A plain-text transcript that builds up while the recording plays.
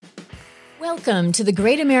Welcome to the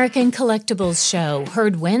Great American Collectibles Show,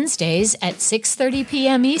 heard Wednesdays at 6:30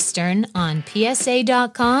 p.m. Eastern on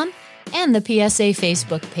PSA.com and the PSA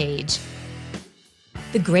Facebook page.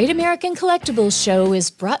 The Great American Collectibles Show is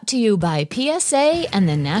brought to you by PSA and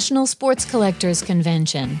the National Sports Collectors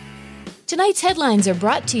Convention. Tonight's headlines are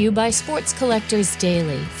brought to you by Sports Collectors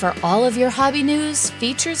Daily. For all of your hobby news,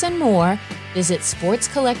 features, and more, visit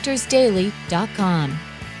sportscollectorsdaily.com.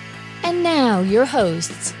 And now, your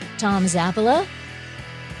hosts, Tom Zappola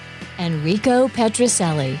and Rico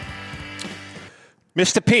Petroselli.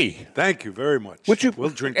 Mr. P. Thank you very much. We'll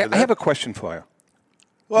drink to that. I have a question for you.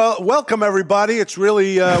 Well, welcome, everybody. It's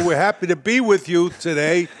really, we're happy to be with you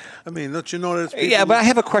today. I mean, don't you know that? Yeah, but I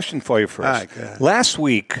have a question for you first. All right, go ahead. Last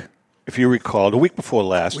week, if you recall, the week before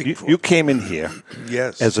last, you came in here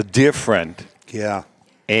Yes. as a dear friend, Yeah.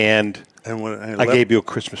 and I gave you a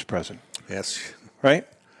Christmas present, Yes. right?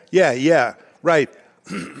 Yeah, right.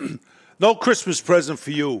 No Christmas present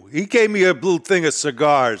for you. He gave me a little thing of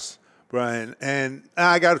cigars, Brian, and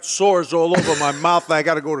I got sores all over my mouth. I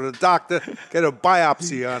got to go to the doctor, get a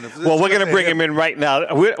biopsy on it. Well, we're going to bring him in right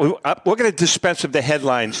now. We're going to dispense with the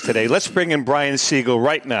headlines today. Let's bring in Brian Siegel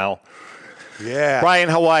right now. Yeah. Brian,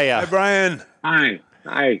 how are you? Hi, Brian. Hi.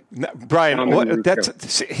 Brian,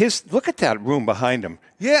 look at that room behind him.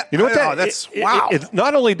 Yeah, you know what wow.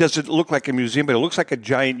 Not only does it look like a museum, but it looks like a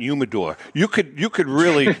giant humidor. You could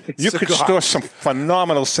really could store some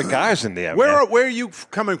phenomenal cigars in there. Where are you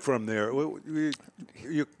coming from there? You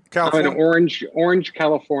California? I'm in Orange,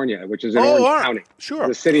 California, which is in Orange County. Sure.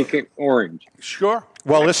 The city Orange. Sure.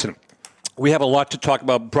 Well, listen. We have a lot to talk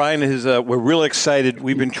about. Brian is. We're really excited.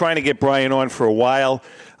 We've been trying to get Brian on for a while.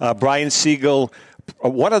 Brian Siegel,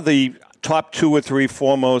 one of the top 2 or 3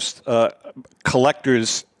 foremost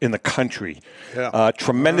collectors in the country. Yeah.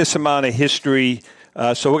 Tremendous amount of history.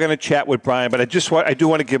 So we're going to chat with Brian. But I do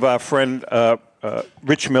want to give our friend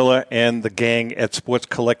Rich Miller and the gang at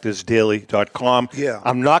sportscollectorsdaily.com. Yeah.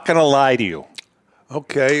 I'm not going to lie to you.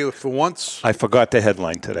 Okay, for once. I forgot the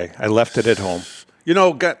headline today. I left it at home. You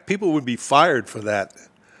know, people would be fired for that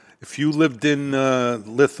if you lived in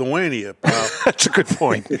Lithuania. That's a good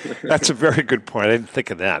point. That's a very good point. I didn't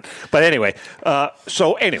think of that. But anyway,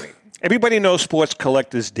 everybody knows Sports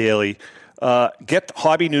Collectors Daily. Get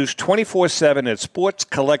hobby news 24/7 at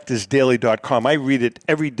sportscollectorsdaily.com. I read it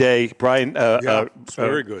every day. Brian, it's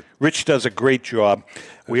very good. Rich does a great job.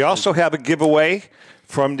 We also have a giveaway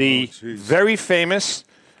from the very famous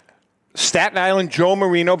Staten Island Joe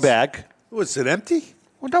Marino bag. Was it empty?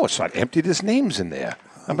 Well, no, it's not empty. There's names in there.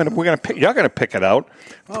 You're going to pick it out.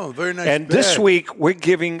 Oh, very nice. And bag. this week we're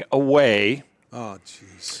giving away. Oh,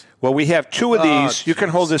 jeez. Well, we have 2 of these. You can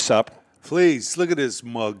hold this up. Please look at this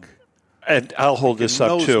mug. And I'll hold this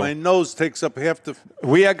up too. My nose takes up half the.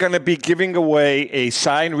 We are going to be giving away a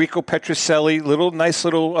signed Rico Petroselli nice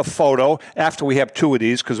little photo after we have 2 of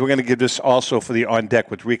these, because we're going to give this also for the On Deck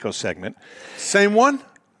with Rico segment. Same one?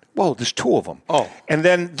 Well, there's 2 of them. Oh. And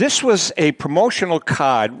then this was a promotional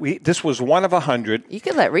card. This was 1 of 100. You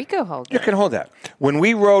can let Rico hold it. You can hold that. When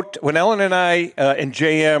Ellen and I and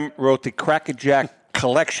JM wrote the Crackerjack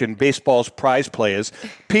collection, baseball's prize players,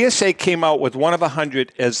 PSA came out with 1 of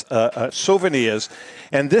 100 as souvenirs.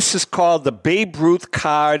 And this is called the Babe Ruth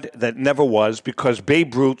card that never was, because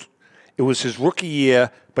Babe Ruth, it was his rookie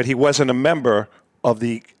year, but he wasn't a member of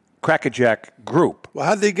the Crackerjack group. Well,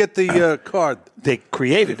 how'd they get the card? They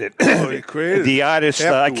created it. They created the it. artist,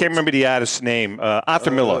 I can't remember the artist's name,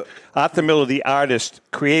 Arthur Miller. Arthur Miller, the artist,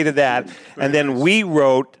 created that. And then we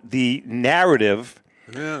wrote the narrative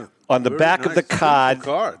on the back of the card.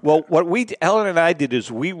 Well, what Ellen and I did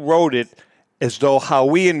is we wrote it as though how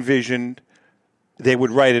we envisioned they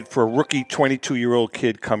would write it for a rookie 22-year-old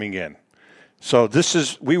kid coming in. So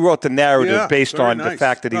we wrote the narrative based on the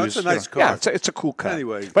fact that he was. It's a nice card. Yeah, it's a cool card.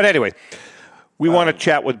 Anyway. But anyway, we want to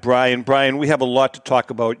chat with Brian. Brian, we have a lot to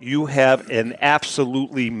talk about. You have an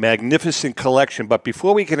absolutely magnificent collection. But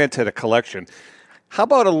before we get into the collection, how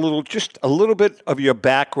about just a little bit of your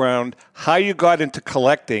background, how you got into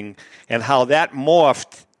collecting, and how that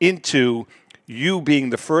morphed into you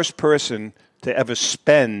being the first person to ever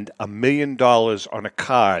spend $1 million on a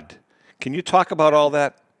card. Can you talk about all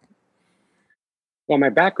that? Well, my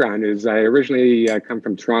background is I originally come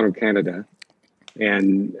from Toronto, Canada,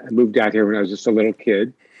 and I moved out here when I was just a little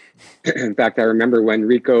kid. In fact, I remember when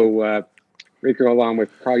Rico along with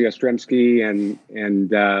Carl Yastrzemski and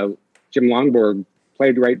Jim Longborg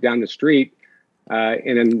played right down the street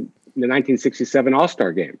in the 1967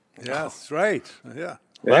 All-Star game. Yes, right. Yeah.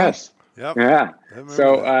 Yes. Yep. Yeah.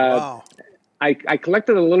 So wow. I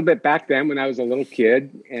collected a little bit back then when I was a little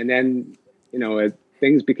kid, and then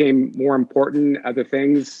things became more important, other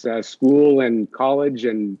things, school and college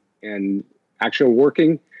and actual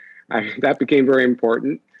working, that became very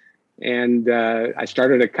important. And I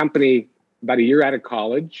started a company about a year out of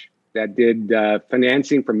college that did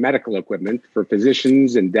financing for medical equipment for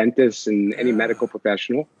physicians and dentists and any medical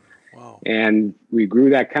professional. Wow. And we grew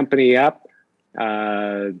that company up.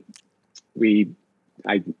 I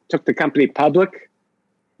took the company public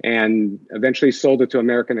and eventually sold it to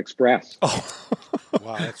American Express. Oh.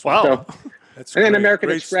 Wow. That's Wow. That's and then great. American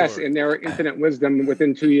Great Express, story. in their infinite wisdom,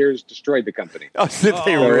 within 2 years, destroyed the company. Oh, did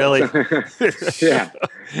they really? Yeah.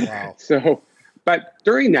 Wow. So, but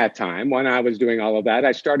during that time, when I was doing all of that,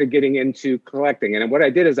 I started getting into collecting. And what I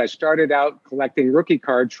did is I started out collecting rookie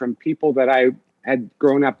cards from people that I had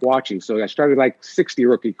grown up watching. So I started like 60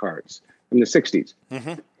 rookie cards from the 60s.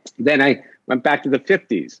 Mm-hmm. Then I went back to the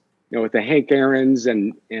 50s, with the Hank Aaron's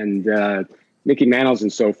and Mickey Mantles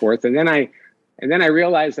and so forth. And then I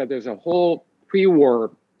realized that there's a whole pre-war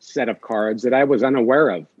set of cards that I was unaware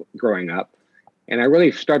of growing up. And I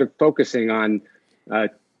really started focusing on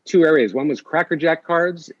two areas. One was Cracker Jack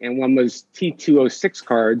cards and one was T206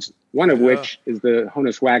 cards, one of which is the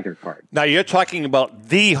Honus Wagner card. Now, you're talking about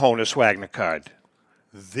the Honus Wagner card.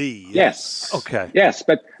 Yes. Okay. Yes,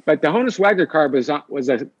 but the Honus Wagner card was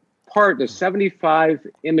a part of 75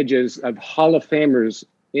 images of Hall of Famers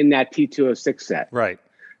in that T206 set. Right.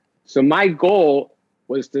 So my goal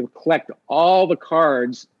was to collect all the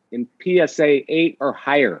cards in PSA 8 or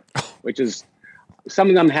higher, which is some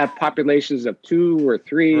of them have populations of 2 or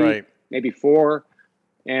 3, right, maybe 4.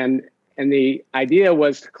 And the idea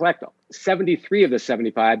was to collect 73 of the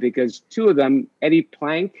 75 because 2 of them, Eddie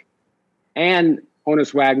Plank and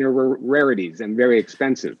Honus Wagner, were rarities and very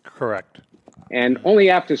expensive. Correct. And only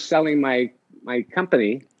after selling my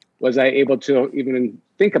company was I able to even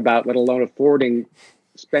think about, let alone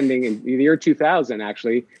spending in the year 2000,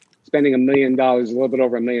 actually, spending $1 million, a little bit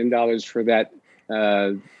over $1 million for that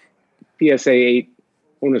PSA 8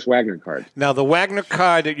 Honus Wagner card. Now, the Wagner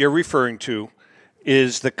card that you're referring to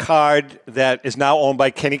is the card that is now owned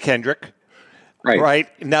by Kenny Kendrick. Right.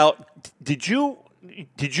 Right. Now, did you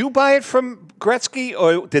buy it from Gretzky,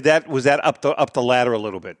 or was that up the ladder a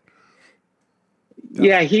little bit?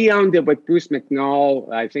 Yeah, he owned it with Bruce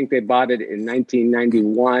McNall. I think they bought it in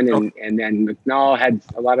 1991, and then McNall had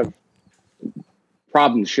a lot of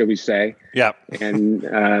problems, shall we say? Yeah,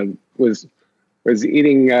 and was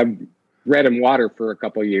eating bread and water for a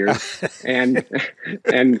couple of years, and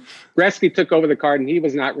Gretzky took over the card, and he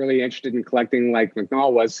was not really interested in collecting like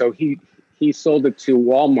McNall was, so he sold it to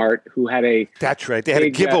Walmart, who had a... That's right. They had a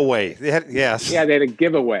giveaway. They had a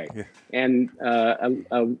giveaway. Yeah. And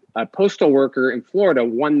a postal worker in Florida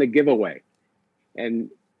won the giveaway. And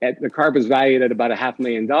the card was valued at about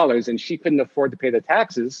 $500,000, and she couldn't afford to pay the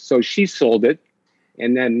taxes, so she sold it.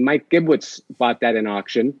 And then Mike Gibwitz bought that in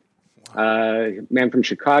auction, man from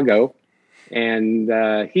Chicago.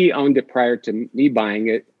 And he owned it prior to me buying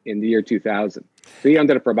it in the year 2000. So he owned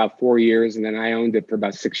it for about 4 years, and then I owned it for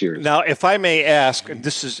about 6 years. Now, if I may ask, and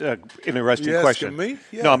this is an interesting question. Me?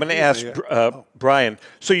 Yeah, no, I'm going to ask Brian.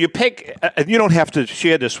 So you pick, and you don't have to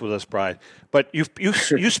share this with us, Brian, but you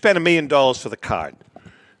spent $1 million for the card.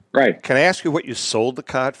 Right. Can I ask you what you sold the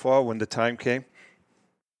card for when the time came?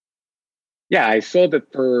 Yeah, I sold it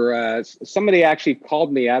for somebody actually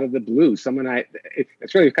called me out of the blue.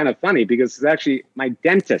 It's really kind of funny because it's actually my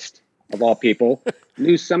dentist, of all people,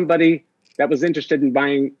 knew somebody that was interested in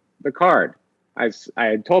buying the card. I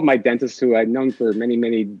had told my dentist, who I'd known for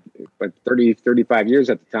many, 30, 35 years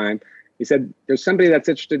at the time, he said, there's somebody that's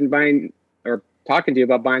interested in buying or talking to you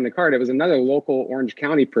about buying the card. It was another local Orange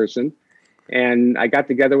County person. And I got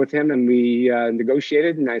together with him and we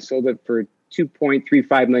negotiated, and I sold it for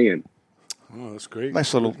 $2.35 million. Oh, that's great.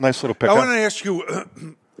 Nice little pickup. I want to ask you,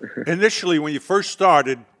 initially, when you first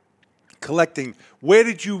started collecting, where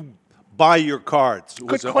did you buy your cards?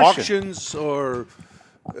 Was it auctions, or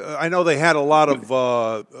I know they had a lot of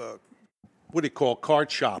what do you call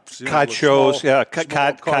card shops? Card shows,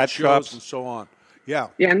 card shops, and so on. Yeah.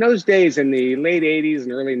 Yeah, in those days, in the late 80s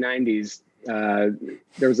and early 90s,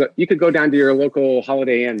 you could go down to your local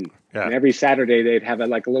Holiday Inn, and every Saturday they'd have a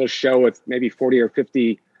little show with maybe 40 or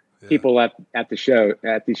 50 people at the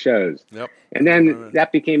shows. Yep. And then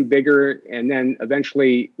that became bigger, and then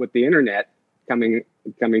eventually with the internet coming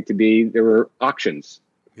to be, there were auctions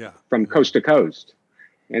from coast to coast.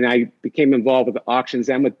 And I became involved with the auctions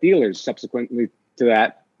and with dealers subsequently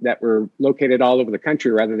to that were located all over the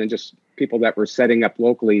country rather than just people that were setting up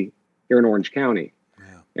locally here in Orange County.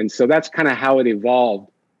 Yeah. And so that's kind of how it evolved.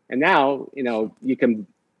 And now, you can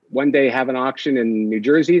one day have an auction in New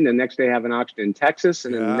Jersey, and the next day have an auction in Texas,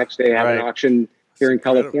 and then the next day have an auction here in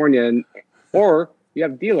California, or you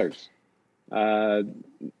have dealers.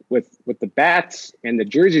 With the bats and the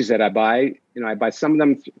jerseys that I buy, I buy some of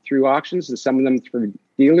them through auctions and some of them through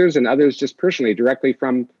dealers, and others just personally, directly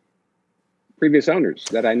from previous owners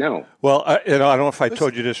that I know. Well, I don't know if I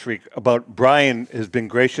told you this, Rick, about Brian has been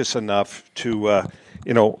gracious enough to,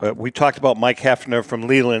 we talked about Mike Hefner from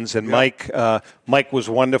Leland's, and Mike was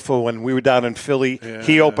wonderful when we were down in Philly. Yeah.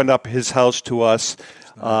 He opened up his house to us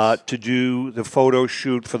to do the photo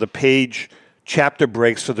shoot for the page chapter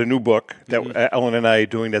breaks for the new book that Ellen and I are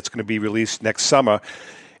doing that's going to be released next summer.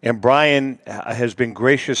 And Brian has been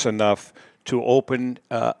gracious enough to open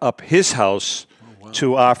up his house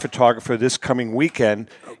to our photographer this coming weekend.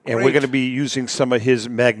 And we're going to be using some of his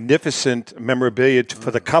magnificent memorabilia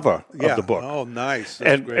for the cover of the book. Oh, nice.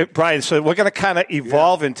 That's and Brian, so we're going to kind of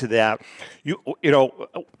evolve into that.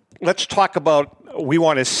 Let's talk about, we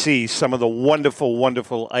want to see some of the wonderful,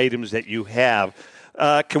 wonderful items that you have.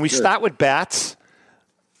 Can we start with bats?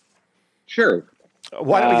 Sure.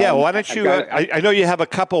 Why don't you? I know you have a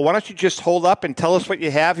couple. Why don't you just hold up and tell us what you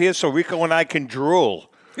have here, so Rico and I can drool?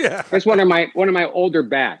 Yeah. Here's one of my older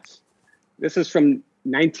bats. This is from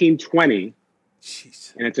 1920,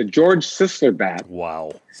 and it's a George Sisler bat.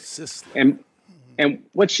 Wow. Sisler. And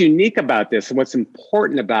what's unique about this, and what's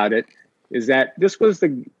important about it, is that this was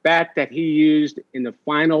the bat that he used in the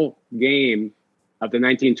final game of the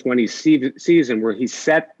 1920 season, where he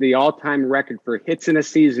set the all-time record for hits in a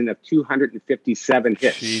season of 257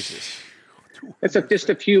 hits. Jesus. That's just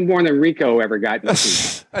a few more than Rico ever got.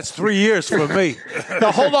 That's 3 years for me.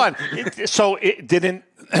 Now, hold on. So it didn't,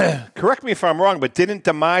 correct me if I'm wrong, but didn't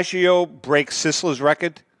DiMaggio break Sisler's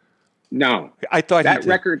record? No. I thought that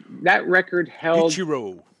record held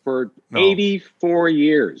Ichiro. For 84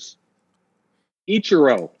 years.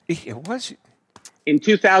 Ichiro. It was? In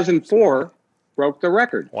 2004, broke the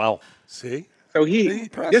record. Wow. See? So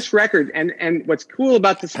this record, and what's cool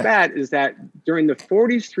about this bat is that during the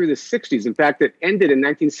 40s through the 60s, in fact, it ended in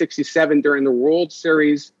 1967 during the World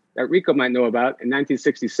Series that Rico might know about in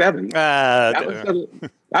 1967.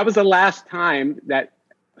 That was the last time that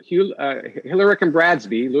Hillerich and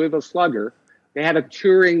Bradsby, Louisville Slugger, they had a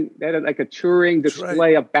touring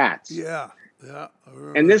display of bats. Yeah.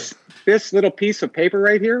 And this little piece of paper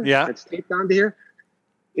right here, that's taped onto here,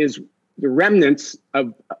 is the remnants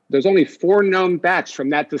of. There's only 4 known bats from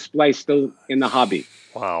that display still in the hobby.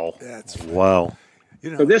 Wow. Wow.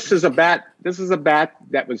 So this is a bat. This is a bat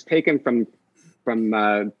that was taken from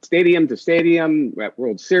stadium to stadium at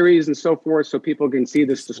World Series and so forth, so people can see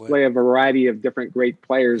this display of a variety of different great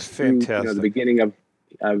players through the beginning of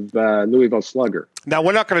Louisville Slugger. Now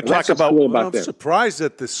we're not going to talk about. Cool I'm surprised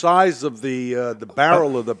at the size of the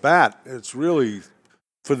barrel of the bat. It's really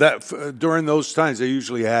during those times they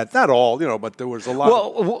usually had not all, but there was a lot.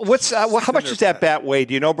 Well, how much does that bat weigh?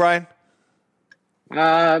 Do you know, Brian?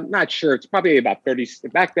 Not sure. It's probably about 30.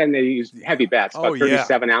 Back then they used heavy bats, about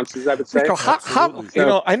 37 ounces, I would say.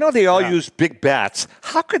 So I know they all use big bats.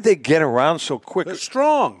 How could they get around so quick? They're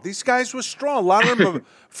strong. These guys were strong. A lot of them are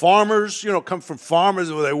farmers, come from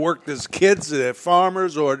farmers where they worked as kids. They're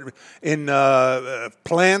farmers or in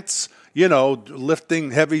plants,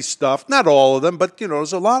 lifting heavy stuff. Not all of them, but,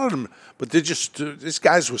 there's a lot of them. But these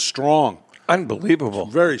guys were strong. Unbelievable.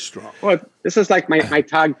 Very strong. Well, this is like my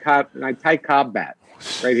Ty Cobb bat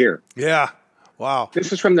right here. Yeah. Wow.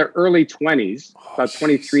 This is from the early 20s, about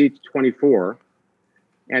 23 to 24.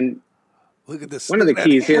 And look at this. One of the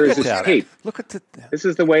keys here is this tape. Look at that. This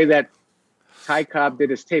is the way that Ty Cobb did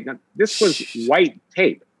his tape. Now, this was white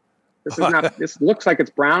tape. This is not. This looks like it's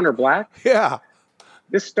brown or black. Yeah.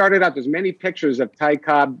 This started out. There's many pictures of Ty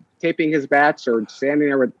Cobb taping his bats or standing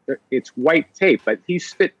there with it's white tape, but he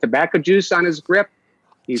spit tobacco juice on his grip.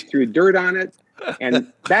 He threw dirt on it.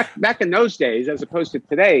 And back in those days, as opposed to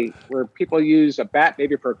today, where people use a bat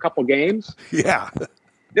maybe for a couple games. Yeah.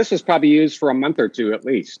 This was probably used for a month or two at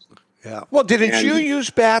least. Yeah. Well, didn't you use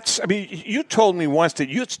bats? I mean, you told me once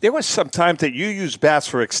that there was some time that you used bats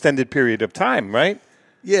for an extended period of time, right?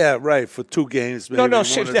 Yeah, right, for 2 games. Maybe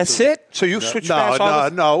that's it? So you switched bats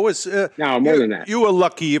on? No, it was... no, more than that. You were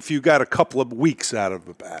lucky if you got a couple of weeks out of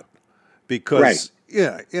a bat. Because,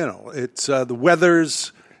 it's the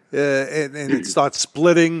weather's... and it starts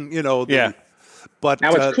splitting, But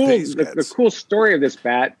now, what's cool, the cool story of this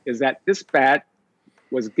bat is that this bat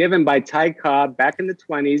was given by Ty Cobb back in the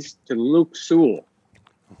 20s to Luke Sewell,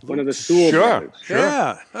 one of the Sewell brothers. Sure.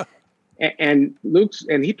 Yeah. And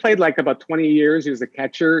he played like about 20 years. He was a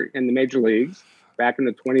catcher in the major leagues back in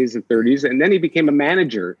the 20s and 30s. And then he became a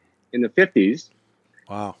manager in the 50s.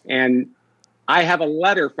 Wow. And I have a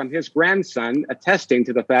letter from his grandson attesting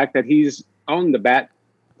to the fact that he's owned the bat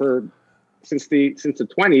for since the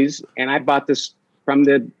 20s, and I bought this from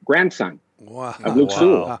the grandson of Luke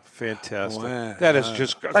Sewell. Fantastic! Wow. That is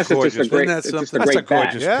just Plus, gorgeous. it's just a great, Isn't that it's just a something? That's great a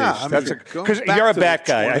gorgeous bat. Yeah, piece. I mean, Because going back you're a to bat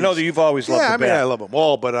the guy. I know 20s. that you've always loved Yeah, the I mean, bat. I love them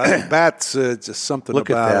all, but bats, just something Look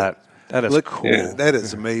about at that. it. That is cool. Yeah, that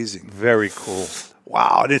is amazing. Very cool.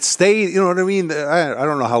 Wow, and it stayed. You know what I mean? I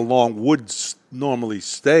don't know how long wood normally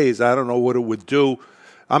stays. I don't know what it would do.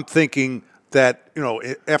 I'm thinking that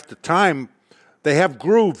after time, they have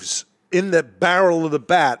grooves in the barrel of the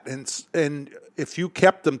bat, and if you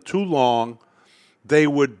kept them too long, they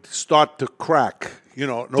would start to crack. And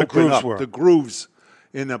open grooves up. were. The grooves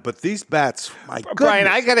in them. But these bats, my goodness. Brian,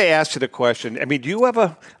 I got to ask you the question. I mean, do you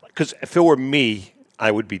ever? Because if it were me, I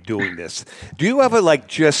would be doing this. Do you ever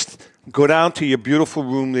just go down to your beautiful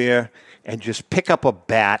room there and just pick up a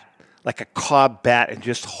bat, like a cob bat, and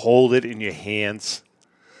just hold it in your hands?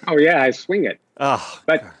 Oh yeah, I swing it. Oh,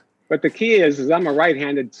 But the key is I'm a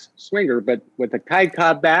right-handed swinger, but with a Ty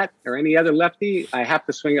Cobb bat or any other lefty, I have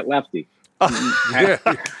to swing it lefty. In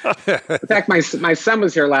fact, my son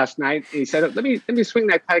was here last night, and he said, "Let me swing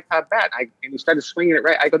that Ty Cobb bat." And he started swinging it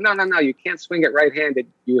right. I go, "No, you can't swing it right-handed.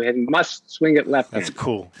 You must swing it left-handed." that's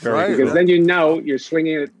cool. Right. Very Because cool. then you're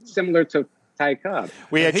swinging it similar to Ty Cobb.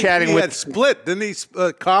 We had He chatting with. had split. Didn't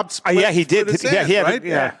he? Cobb split. Yeah, he did. His Yeah, hands, he had, right?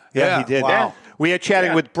 yeah, he did. Wow. We are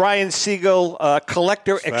chatting with Brian Siegel,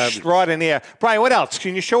 collector extraordinaire. Brian, what else?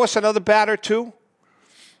 Can you show us another bat or two?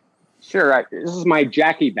 Sure. This is my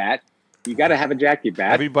Jackie bat. You got to have a Jackie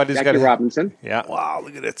bat. Everybody's Jackie gotta have- Robinson. Yeah. Wow,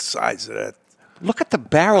 look at that size of that. Look at the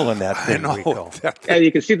barrel in that I thing, know. Rico. Yeah,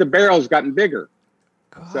 you can see the barrel's gotten bigger.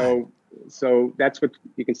 So that's what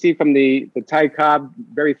you can see from the Ty Cobb,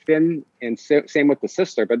 very thin, and same with the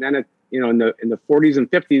sister. But then in the 40s and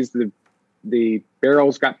 50s, the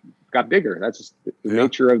barrels got bigger. That's just the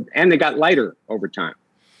nature of, and they got lighter over time.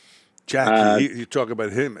 Jackie, you talk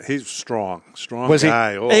about him. He's strong Was he?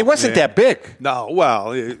 guy. Oh, He wasn't man. that big. No,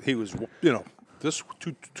 well, he was. This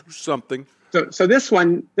two something. So this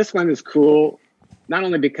one is cool, not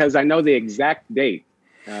only because I know the exact date.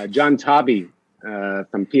 John Tobby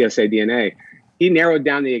from PSA DNA, he narrowed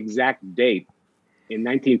down the exact date in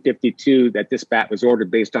 1952 that this bat was ordered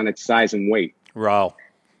based on its size and weight. Wow.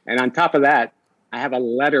 And on top of that, I have a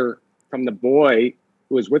letter from the boy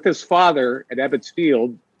who was with his father at Ebbets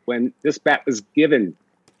Field when this bat was given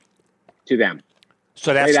to them.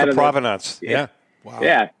 So that's Right out the of the- provenance. Yeah. Wow.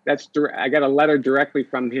 Yeah, I got a letter directly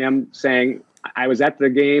from him saying I was at the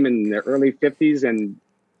game in the early 50s and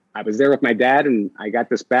I was there with my dad and I got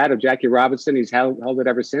this bat of Jackie Robinson. He's held it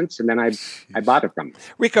ever since. And then I bought it from him.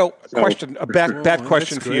 Rico, a bat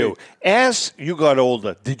question that's for you. As you got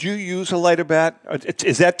older, did you use a lighter bat?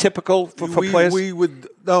 Is that typical for players? We would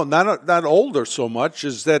not older so much.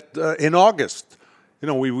 Is that in August?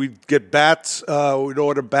 We'd get bats. We'd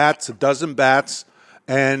order bats, a dozen bats,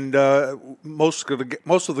 and most of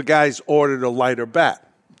the guys ordered a lighter bat.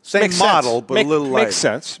 Same Makes model, sense. but a little lighter. Makes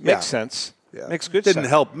sense. Makes sense. Yeah. Makes good Didn't sense.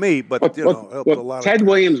 help me, but helped a lot. Ted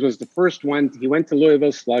Williams was the first one. He went to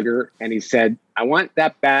Louisville Slugger and he said, I want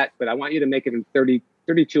that bat, but I want you to make it in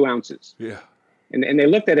 32 ounces. Yeah. And they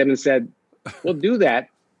looked at him and said, we'll do that,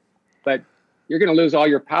 but you're going to lose all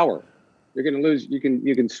your power. You're going to lose. You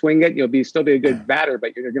can swing it. You'll still be a good batter,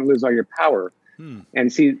 but you're going to lose all your power.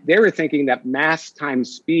 And see, they were thinking that mass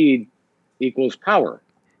times speed equals power.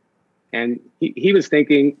 And he was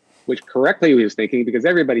thinking, which correctly he was thinking, because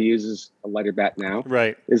everybody uses a lighter bat now,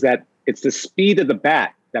 Right. is that it's the speed of the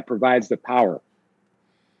bat that provides the power.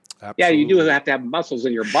 Absolutely. Yeah, you do have to have muscles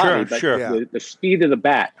in your body, but sure. the speed of the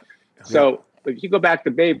bat. So if you go back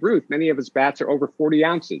to Babe Ruth, many of his bats are over 40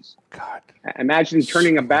 ounces. God. Imagine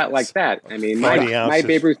turning a bat like that. I mean, 40 my ounces.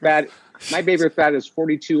 Babe Ruth bat is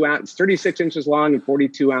 42 ounces, 36 inches long and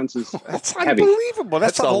 42 ounces That's heavy. unbelievable.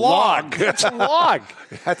 That's a log. That's a log.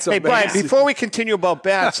 That's Hey, Brian, amazing. before we continue about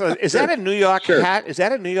bats, is that a New York Sure. hat? Is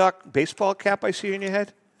that a New York baseball cap I see in your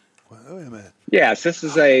head? Wait a minute. Yes, this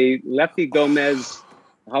is a Lefty Gomez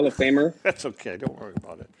Hall of Famer. That's okay. Don't worry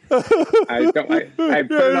about it. I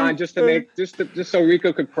put it on just so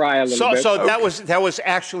Rico could cry a little bit. So that was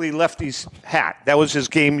actually Lefty's hat. That was his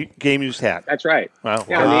game used hat. That's right. Wow.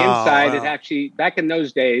 Yeah, on the inside, Wow. it actually, back in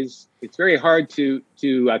those days, it's very hard to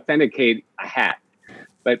authenticate a hat.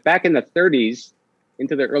 But back in the 30s,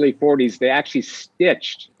 into the early 40s, they actually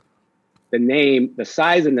stitched the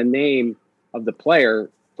size and the name of the player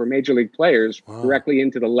for Major League players directly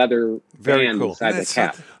into the leather Very band cool. inside the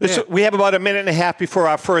cap. Listen, we have about a minute and a half before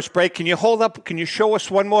our first break. Can you hold up? Can you show us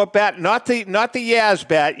one more bat? Not the Yaz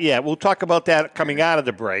bat yet. We'll talk about that coming out of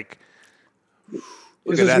the break.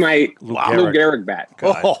 This is my Lou Gehrig. Gehrig bat.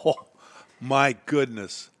 Oh, my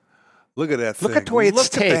goodness. Look at that thing. Look at the way it's Look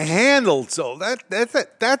taped. at the handle. So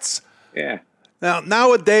that's Yeah. now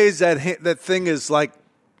nowadays that thing is like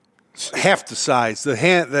half the size. The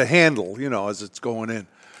handle, as it's going in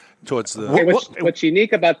towards the. Okay, what's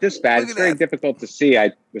unique about this bat? Look It's at very that. difficult to see.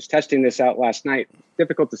 I was testing this out last night.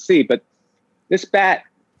 Difficult to see, but this bat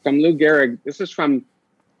from Lou Gehrig. This is from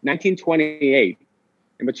 1928,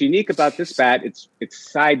 and what's unique about this bat? It's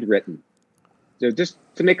side written. So just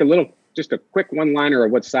to make just a quick one-liner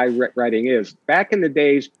of what side writing is. Back in the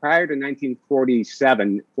days prior to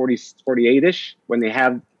 1947, 48-ish, when they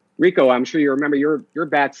have Rico, I'm sure you remember your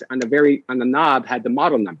bats on the knob had the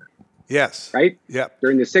model number, Yes. right? Yep.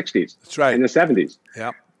 During the 60s. That's right. And the 70s.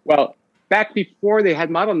 Yep. Well, back before they had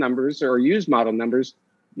model numbers or used model numbers,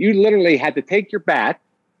 you literally had to take your bat,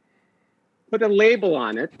 put a label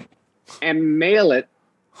on it, and mail it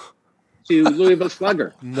to Louisville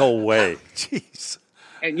Slugger. No way. Jeez.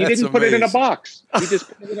 And you That's didn't put it in a amazing. box. You just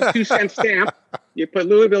put it in a 2-cent stamp. You put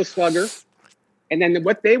Louisville Slugger. And then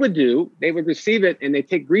what they would do, they would receive it and they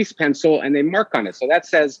take grease pencil and they mark on it. So that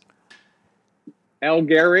says L.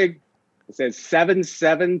 Gehrig. It says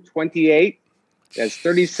 7728. That's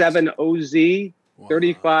 37 OZ,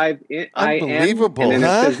 35 IN. Unbelievable, And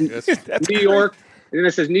then huh? it says New York. And then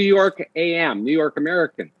it says New York AM, New York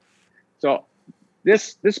American. So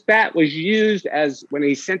this bat was used as, when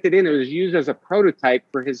he sent it in, it was used as a prototype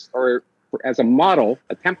as a model,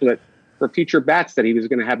 a template for future bats that he was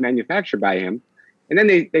going to have manufactured by him. And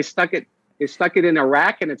then they stuck it in a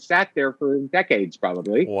rack and it sat there for decades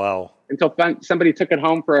probably. Wow. Until somebody took it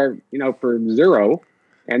home for zero.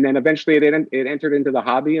 And then eventually it entered into the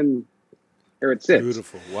hobby and here it sits.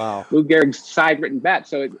 Beautiful. Wow. Lou Gehrig's side-written bat.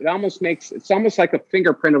 So it's almost like a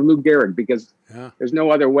fingerprint of Lou Gehrig because there's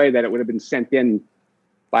no other way that it would have been sent in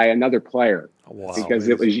by another player. Wow. Because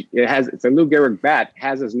it's a Lou Gehrig bat,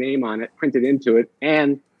 has his name on it, printed into it,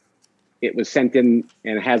 and it was sent in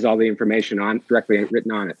and it has all the information directly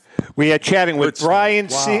written on it. We are chatting with Good Brian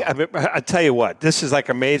stuff. Siegel. I tell you what, this is like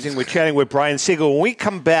amazing. We're chatting with Brian Siegel. When we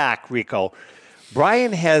come back, Rico,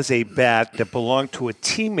 Brian has a bat that belonged to a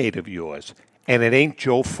teammate of yours, and it ain't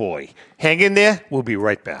Joe Foy. Hang in there. We'll be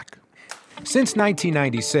right back. Since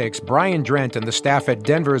 1996, Brian Drent and the staff at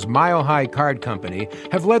Denver's Mile High Card Company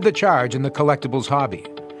have led the charge in the collectibles hobby.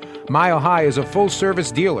 Mile High is a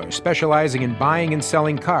full-service dealer specializing in buying and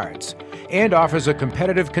selling cards and offers a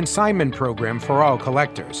competitive consignment program for all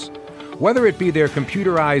collectors. Whether it be their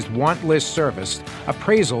computerized want list service,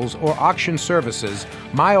 appraisals, or auction services,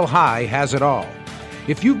 Mile High has it all.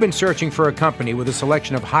 If you've been searching for a company with a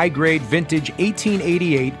selection of high-grade vintage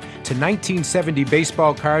 1888 to 1970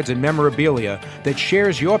 baseball cards and memorabilia that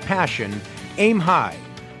shares your passion, aim high,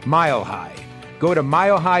 Mile High. Go to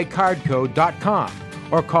milehighcardco.com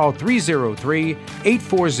or call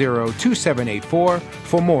 303-840-2784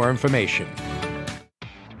 for more information.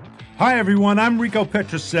 Hi everyone, I'm Rico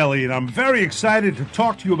Petroselli and I'm very excited to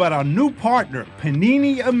talk to you about our new partner,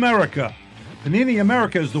 Panini America. Panini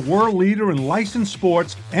America is the world leader in licensed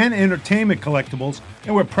sports and entertainment collectibles,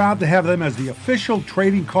 and we're proud to have them as the official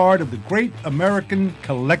trading card of the Great American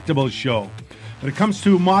Collectibles Show. When it comes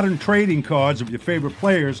to modern trading cards of your favorite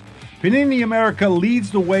players, Panini America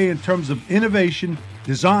leads the way in terms of innovation,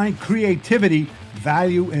 design, creativity,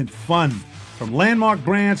 value, and fun. From landmark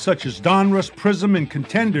brands such as Donruss, Prism, and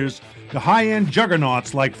Contenders to high-end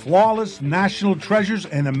juggernauts like Flawless, National Treasures,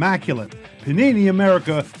 and Immaculate, Panini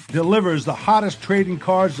America delivers the hottest trading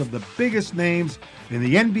cards of the biggest names in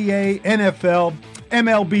the NBA, NFL,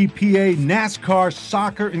 MLB, PA, NASCAR,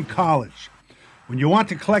 soccer, and college. When you want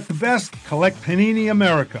to collect the best, collect Panini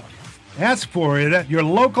America. Ask for it at your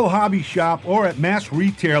local hobby shop or at mass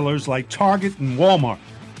retailers like Target and Walmart.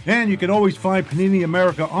 And you can always find Panini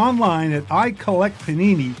America online at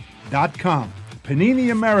icollectpanini.com.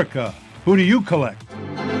 Panini America. Who do you collect?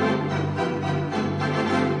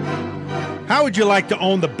 How would you like to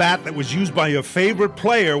own the bat that was used by your favorite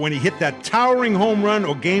player when he hit that towering home run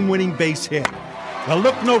or game-winning base hit? Well,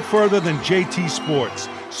 look no further than JT Sports,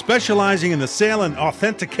 specializing in the sale and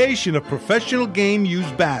authentication of professional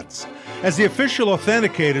game-used bats. As the official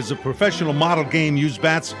authenticators of professional model game-used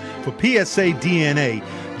bats for PSA DNA,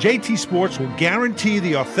 JT Sports will guarantee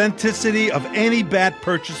the authenticity of any bat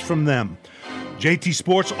purchased from them. JT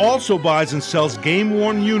Sports also buys and sells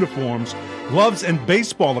game-worn uniforms, gloves, and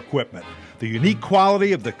baseball equipment. The unique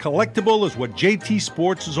quality of the collectible is what JT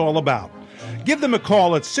Sports is all about. Give them a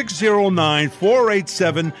call at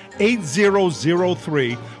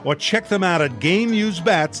 609-487-8003 or check them out at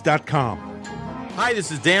GameUseBats.com. Hi,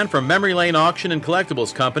 this is Dan from Memory Lane Auction and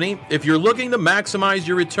Collectibles Company. If you're looking to maximize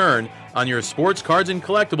your return on your sports cards and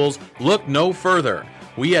collectibles, look no further.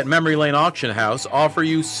 We at Memory Lane Auction House offer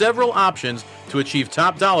you several options to achieve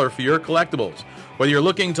top dollar for your collectibles. Whether you're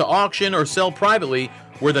looking to auction or sell privately,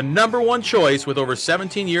 we're the #1 choice with over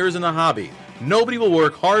 17 years in the hobby. Nobody will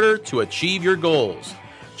work harder to achieve your goals.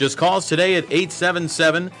 Just call us today at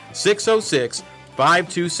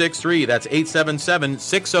 877-606-5263. That's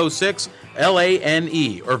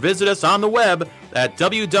 877-606-LANE. Or visit us on the web at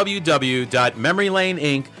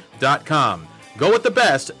www.memorylaneinc.com. Go with the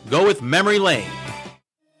best. Go with Memory Lane.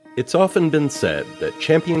 It's often been said that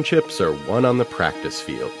championships are won on the practice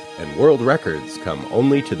field, and world records come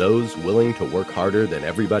only to those willing to work harder than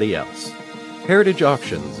everybody else. Heritage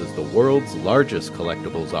Auctions is the world's largest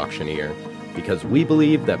collectibles auctioneer because we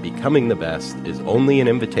believe that becoming the best is only an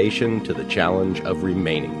invitation to the challenge of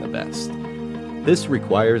remaining the best. This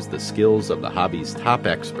requires the skills of the hobby's top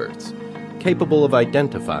experts, capable of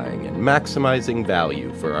identifying and maximizing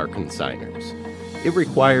value for our consigners. It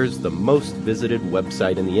requires the most visited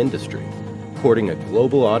website in the industry, courting a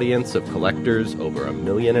global audience of collectors over 1.5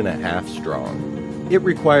 million strong. It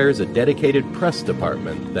requires a dedicated press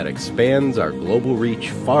department that expands our global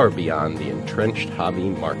reach far beyond the entrenched hobby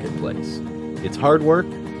marketplace. It's hard work,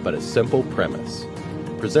 but a simple premise.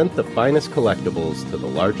 Present the finest collectibles to the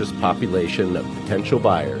largest population of potential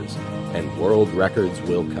buyers, and world records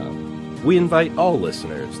will come. We invite all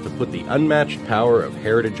listeners to put the unmatched power of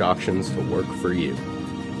Heritage Auctions to work for you.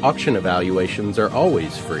 Auction evaluations are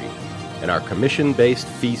always free, and our commission-based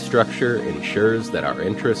fee structure ensures that our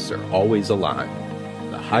interests are always aligned.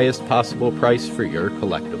 The highest possible price for your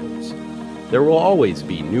collectibles. There will always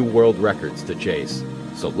be new world records to chase,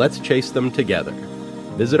 so let's chase them together.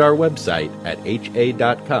 Visit our website at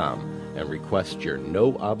ha.com and request your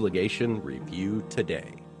no-obligation review today.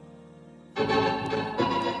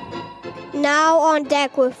 Now on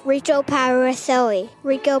deck with Rico Patricelli.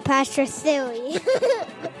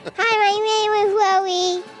 Hi, my name is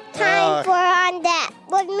Chloe. Time for On Deck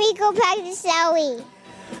with Rico Patricelli.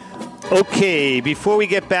 Okay, before we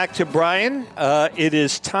get back to Brian, it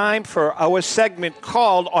is time for our segment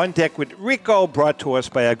called On Deck with Rico, brought to us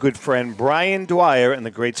by our good friend Brian Dwyer and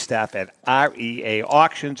the great staff at REA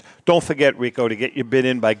Auctions. Don't forget, Rico, to get your bid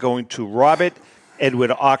in by going to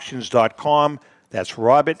robertedwardauctions.com. That's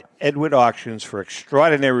Robert Edward Auctions for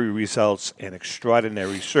extraordinary results and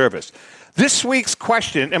extraordinary service. This week's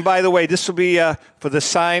question, and by the way, this will be for the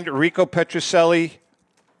signed Rico Petrocelli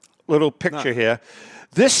little picture here.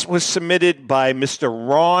 This was submitted by Mr.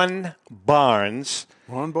 Ron Barnes.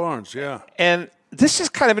 Ron Barnes, yeah. And this is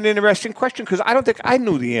kind of an interesting question because I don't think I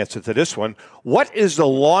knew the answer to this one. What is the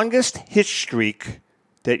longest hit streak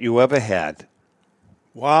that you ever had?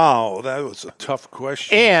 Wow, that was a tough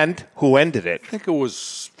question. And who ended it? I think it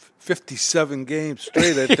was 57 games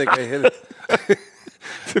straight. I think I hit it.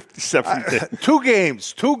 57. Two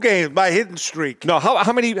games. My hidden streak. No,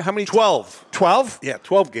 how many? 12. 12? Yeah,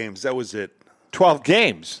 12 games. That was it. 12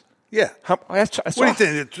 games. Yeah. That's what do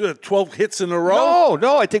you think? 12 hits in a row?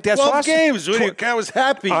 No, I think that's 12 awesome. games. I was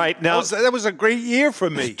happy. All right, now that was a great year for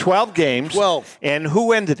me. 12 games. 12. And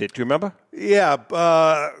who ended it? Do you remember? Yeah,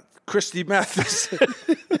 Christy Matheson.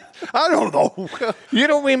 I don't know. You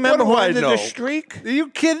don't remember who ended the know? streak? Are you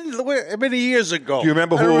kidding? How many years ago? Do you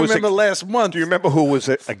remember I who don't it was? remember last month. Do you remember who was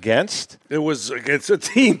it against? It was against a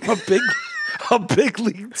team, a big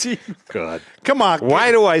league team. God, come on.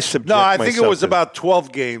 Why do I subject No, I think it myself was to- about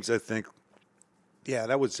 12 games. I think. Yeah,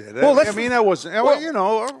 that was it. Well, I mean, that wasn't. It wasn't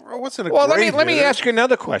a. Well, great let me hitter. ask you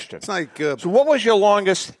another question. It's like. So, what was your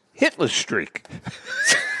longest hitless streak?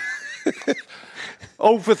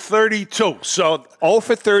 0 for 32. So 0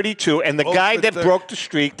 for 32, and the 0 guy for that 30. broke the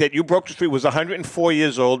streak, that you broke the streak, was 104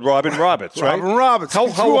 years old, Robin Roberts, right? Robin Roberts. He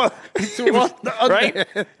threw on the right?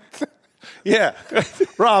 Yeah,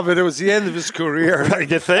 Robin. It was the end of his career.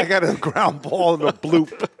 You think? I got a ground ball and a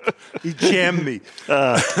bloop. He jammed me.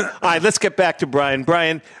 All right, let's get back to Brian.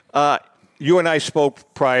 Brian, you and I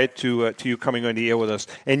spoke prior to you coming on the air with us,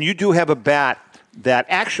 and you do have a bat that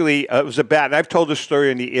actually it was a bat, and I've told this story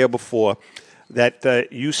on the air before, that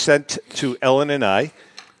you sent to Ellen and I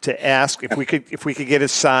to ask if we could get it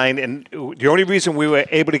signed, and the only reason we were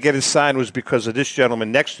able to get it signed was because of this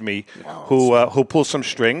gentleman next to me, who pulled some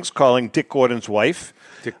strings, calling Dick Gordon's wife.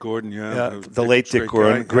 Dick Gordon, yeah. The late Dick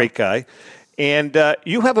Gordon, great guy. And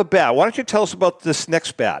you have a bat. Why don't you tell us about this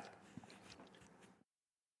next bat?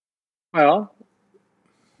 Well,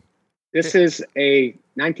 this is a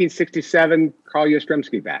 1967 Carl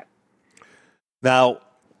Yastrzemski bat. Now,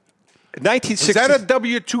 1960. Is that a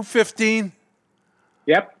W215?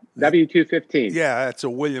 Yep, W215. Yeah, that's a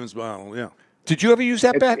Williams model, yeah. Did you ever use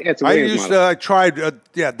that bat? It's a I Williams used. model. I tried.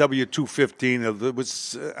 W215. It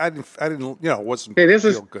was. I didn't. You know, it wasn't Hey,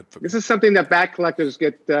 feel good for me. this is something that bat collectors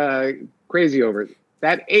get crazy over.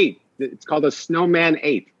 That 8, it's called a Snowman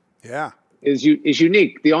 8, Yeah. is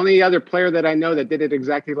unique. The only other player that I know that did it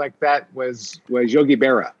exactly like that was Yogi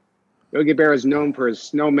Berra. Yogi Berra is known for his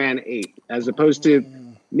Snowman 8, as opposed to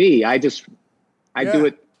me. I do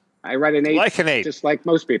it. I write an 8, Like an 8. just like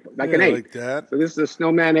most people, like an 8. Like that. So this is a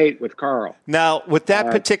Snowman 8 with Carl. Now, with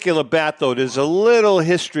that particular bat, though, there's a little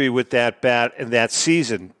history with that bat and that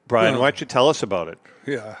season. Brian, why don't you tell us about it?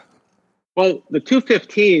 Yeah. Well, the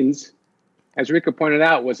 215s, as Rico pointed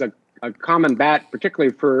out, was a common bat,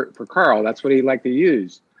 particularly for Carl. That's what he liked to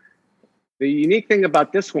use. The unique thing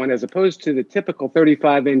about this one, as opposed to the typical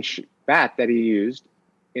 35-inch bat that he used,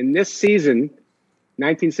 in this season,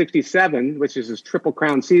 1967, which is his Triple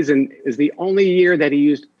Crown season, is the only year that he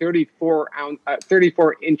used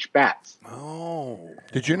 34-inch bats. Oh.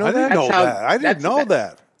 Did you know I that? didn't know That's how- that. I didn't know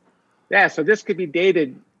that. Yeah, so this could be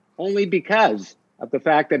dated only because of the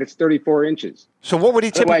fact that it's 34 inches. So what would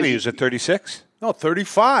he typically Otherwise- use, at 36? No,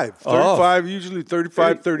 35. Oh. 35, usually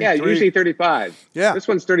 35, 33. Yeah, usually 35. Yeah. This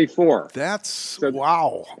one's 34. That's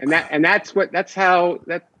wow. And that's how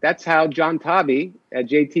John Tobby at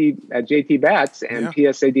JT Bats and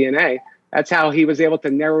PSA DNA, that's how he was able to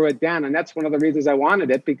narrow it down. And that's one of the reasons I wanted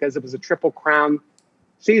it, because it was a Triple Crown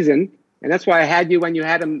season. And that's why I had you when you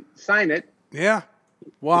had him sign it. Yeah.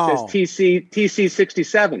 Wow. It says TC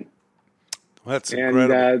 67. That's And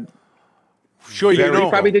incredible. Sure, you he know.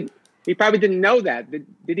 probably didn't know that. Did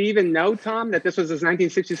he even know, Tom, that this was his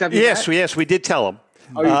 1967 Yes, bat? yes, we did tell him.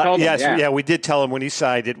 Oh, you told him? Yes, Yeah. we did tell him when he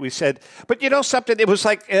signed it. We said, but you know something? It was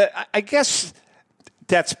like, I guess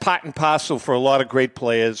that's part and parcel for a lot of great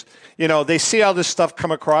players. You know, they see all this stuff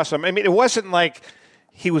come across them. I mean, it wasn't like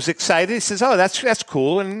he was excited. He says, oh, that's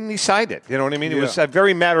cool, and he signed it. You know what I mean? It was a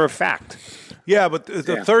very matter of fact. Yeah, but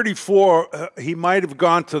the 34, he might have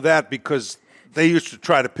gone to that because they used to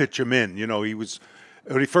try to pitch him in. You know,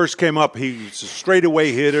 when he first came up, he was a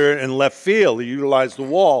straightaway hitter in left field. He utilized the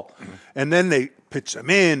wall, and then they pitched him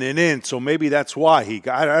in and in. So maybe that's why he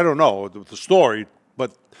got. I don't know the story,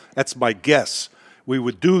 but that's my guess. We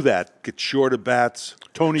would do that, get shorter bats.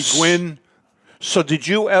 Tony Gwynn. So did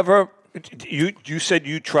you ever? You said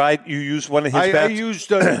you used one of his I bats?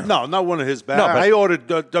 used no, not one of his bats. No, but- I ordered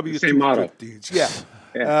Same model. W250s.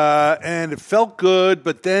 Yeah. And it felt good,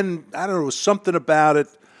 but then I don't know, there was something about it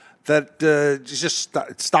that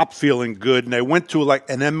it stopped feeling good. And I went to like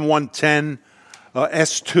an M110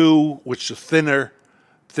 S2, which is thinner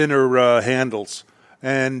handles,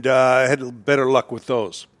 and I had better luck with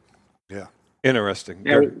those. Yeah. Interesting.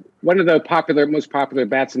 Now, one of the most popular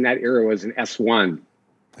bats in that era was an S1.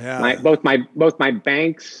 Yeah. Both my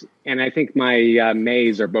Banks and I think my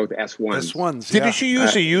Mays are both S1s. S1s. Didn't you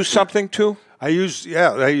use a U something too? I used a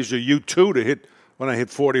U2 to hit when I hit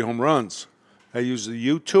 40 home runs. I used the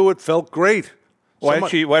U2. It felt great. Why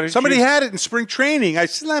didn't somebody you? had it in spring training. I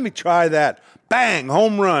said, let me try that. Bang,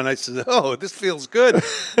 home run. I said, oh, this feels good.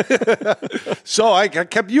 So I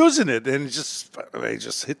kept using it, and I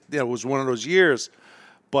just hit. It was one of those years.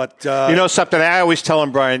 But You know something? I always tell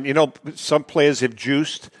him, Brian, you know, some players have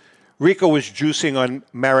juiced. Rico was juicing on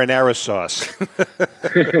marinara sauce.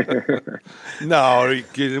 no, are you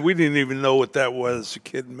kidding? We didn't even know what that was. You're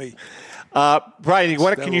kidding me. Brian,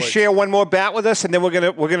 can you share one more bat with us, and then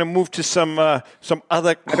we're gonna move to some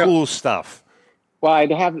other cool stuff. Well, I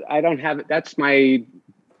don't have. That's my.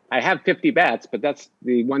 I have 50 bats, but that's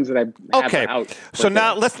the ones that I have Okay. out. So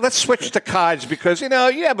now let's switch to cards, because you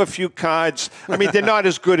have a few cards. I mean, they're not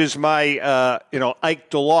as good as my Ike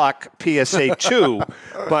DeLocke PSA 2,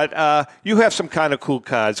 but you have some kind of cool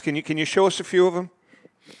cards. Can you show us a few of them?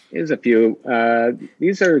 Here's a few.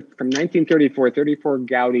 These are from 1934. 34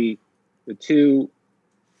 Gaudy, the two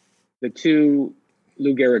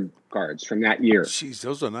Lou Gehrig cards from that year. Jeez,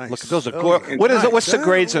 those are nice. Look, those are Oh, cool. What is it? What's the nice.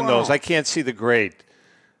 grades in Wow. those? I can't see the grade.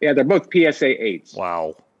 Yeah, they're both PSA 8s.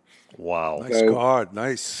 Wow. Nice So- card,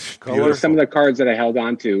 nice color. Those are some of the cards that I held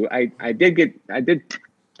on to. I did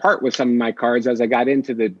part with some of my cards as I got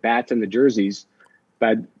into the bats and the jerseys,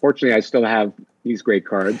 but fortunately I still have these great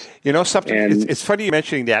cards. You know something? And- It's funny you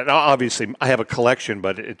mentioning that. Now, obviously, I have a collection,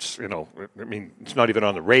 but it's it's not even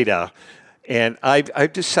on the radar. And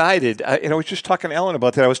I've decided, I was just talking to Ellen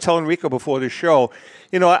about that. I was telling Rico before the show,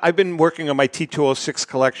 I've been working on my T206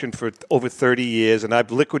 collection for over 30 years, and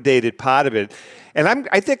I've liquidated part of it. And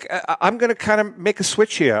I think I'm going to kind of make a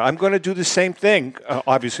switch here. I'm going to do the same thing,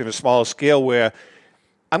 obviously on a smaller scale, where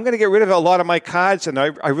I'm going to get rid of a lot of my cards, and I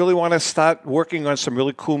really want to start working on some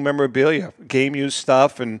really cool memorabilia, game-used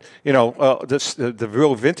stuff, and, the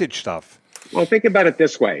real vintage stuff. Well, think about it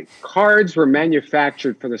this way. Cards were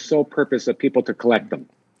manufactured for the sole purpose of people to collect them.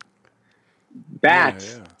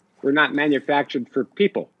 Bats were not manufactured for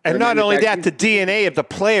people. And not only that, the DNA of the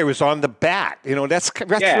player is on the bat. That's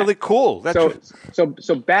really cool.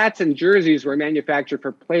 So bats and jerseys were manufactured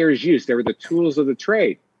for players' use. They were the tools of the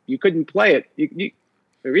trade. You couldn't play it.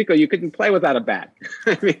 Rico, you couldn't play without a bat.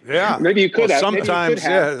 I mean, maybe you could have. Sometimes,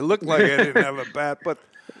 it looked like I didn't have a bat, but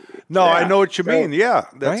no, I know what you mean. Yeah,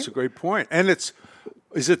 that's a great point. And is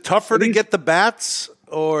it tougher to get the bats,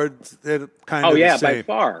 or they're kind of the same? By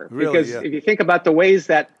far. Really, because if you think about the ways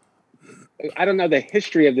that, I don't know the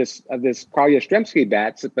history of this Carl Yastrzemski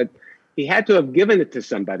bats, but he had to have given it to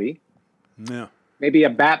somebody. Yeah. Maybe a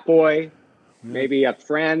bat boy, maybe a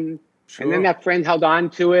friend. Sure. And then that friend held on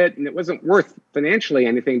to it, and it wasn't worth financially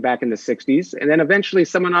anything back in the 60s. And then eventually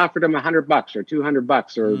someone offered him $100 or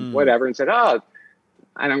 $200 or whatever and said, I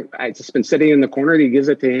just been sitting in the corner. He gives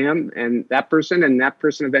it to him and that person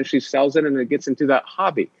eventually sells it, and it gets into the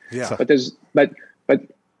hobby. Yeah. But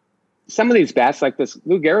some of these bats, like this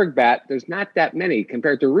Lou Gehrig bat, there's not that many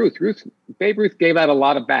compared to Ruth. Babe Ruth gave out a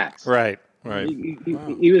lot of bats. Right.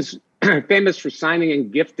 He was famous for signing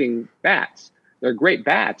and gifting bats. They're great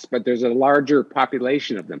bats, but there's a larger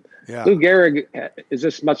population of them. Yeah. Lou Gehrig is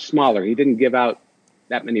just much smaller. He didn't give out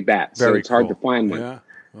that many bats, so it's hard to find one. Yeah.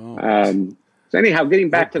 Oh. So anyhow, getting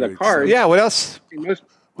back to the card. Yeah, what else?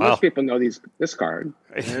 Most people know this card.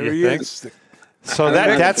 There he is. So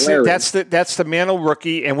that's the Mantle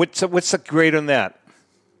rookie. And what's the grade on that?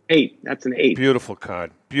 8. That's an 8. Beautiful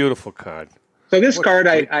card. So this card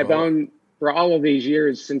I've owned for all of these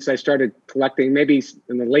years since I started collecting. Maybe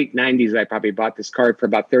in the late 90s, I probably bought this card for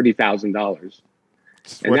about $30,000.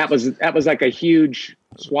 And that was like a huge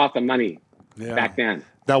swath of money back then.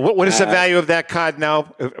 Now, what is the value of that card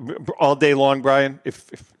now, all day long, Brian?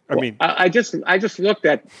 I just looked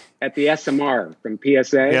at the SMR from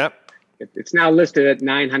PSA. Yep. It's now listed at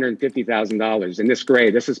 $950,000 in this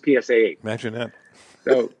grade. This is PSA 8. Imagine that.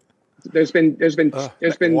 So there's been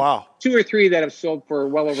 2 or 3 that have sold for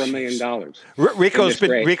well over $1 million. Rico's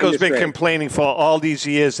been complaining for all these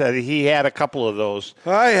years that he had a couple of those.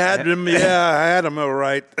 I had them. Yeah, I had them all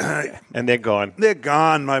right. And they're gone. They're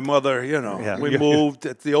gone. My mother, we moved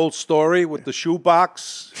at the old story with the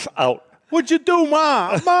shoebox out. What'd you do,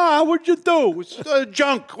 Ma? Ma, what'd you do? It's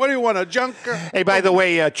junk. What do you want, a junk? Hey, by the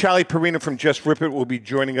way, Charlie Perina from Just Rip It will be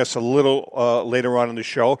joining us a little later on in the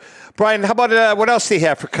show. Brian, how about what else do you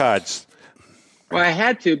have for cards? Well, I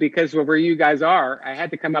had to, because where you guys are, I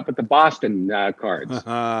had to come up with the Boston cards.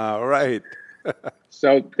 Right.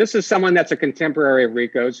 So this is someone that's a contemporary of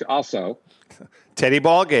Rico's also. Teddy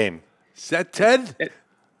Ballgame. Is that Ted?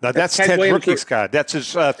 No, that's Ted's rookie's card. That's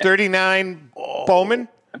his 39 Bowman.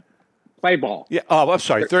 Play ball. Yeah. Oh, I'm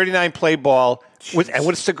sorry. 39 play ball. And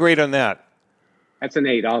what's the grade on that? That's an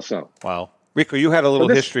 8 also. Wow. Rico, you had a little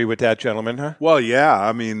history with that gentleman, huh? Well, yeah.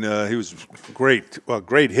 I mean, he was great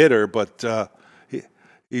hitter, but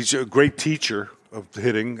he's a great teacher of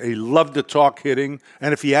hitting. He loved to talk hitting.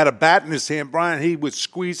 And if he had a bat in his hand, Brian, he would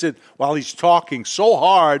squeeze it while he's talking so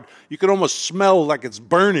hard, you could almost smell like it's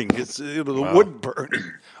burning. It's the wood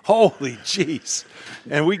burning. Holy jeez.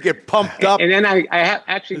 And we get pumped up. And then I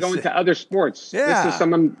actually go into other sports. Yeah. This is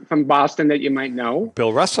someone from Boston that you might know.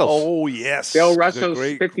 Bill Russell. Oh, yes. Bill Russell's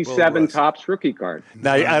 57 Topps rookie card.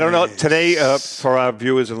 Now, I don't know. Today, for our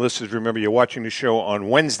viewers and listeners, remember you're watching the show on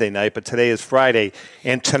Wednesday night, but today is Friday.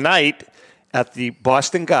 And tonight at the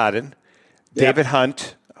Boston Garden, David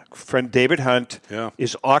Hunt, friend David Hunt,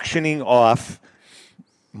 is auctioning off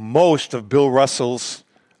most of Bill Russell's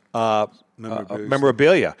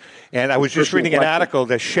memorabilia. And I was just reading an article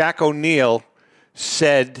that Shaq O'Neal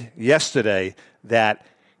said yesterday that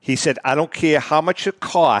he said, I don't care how much it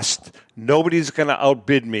costs, nobody's going to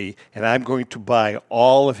outbid me, and I'm going to buy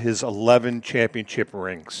all of his 11 championship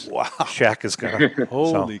rings. Wow. Shaq is going to.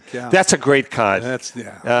 Holy cow. That's a great card. That's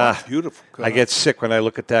beautiful card. I get sick when I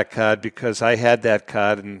look at that card because I had that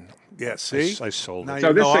card and I sold it.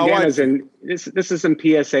 So this is in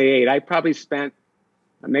PSA 8. I probably spent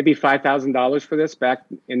maybe $5,000 for this back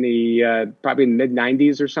in the probably mid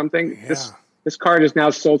 90s or something. Yeah. This card is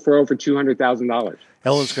now sold for over $200,000.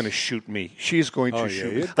 Ellen's going to shoot me. She's going to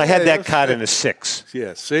shoot me. I had that card in a 6.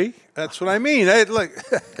 Yeah, see? That's what I mean.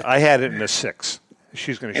 I had it in a 6.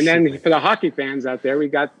 She's going to shoot me. And then for the hockey fans out there, we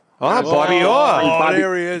got Bobby Orr. Oh,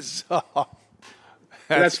 there he is.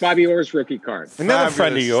 That's Bobby Orr's rookie card. Another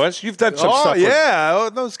friend of yours. You've done some stuff with. Yeah,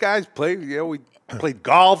 those guys played. We played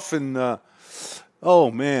golf and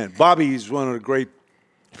man, Bobby's one of the great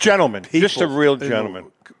gentlemen. Just a real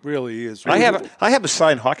gentleman. Really is. I have a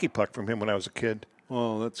signed hockey puck from him when I was a kid.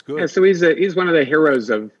 Oh, that's good. Yeah, so he's one of the heroes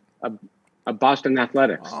of Boston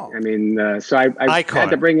Athletics. Oh. I mean, so I had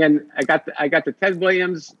to bring in. I got the Ted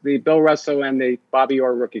Williams, the Bill Russell, and the Bobby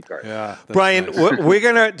Orr rookie card. Yeah, Brian, nice. we're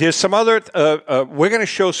gonna. There's some other. We're gonna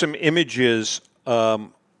show some images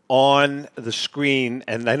on the screen,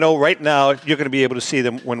 and I know right now you're going to be able to see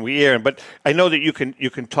them when we air. But I know that you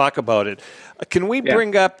can talk about it. Can we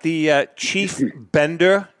bring up the Chief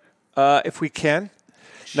Bender, if we can?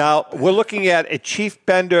 Now we're looking at a Chief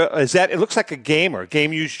Bender. It looks like a game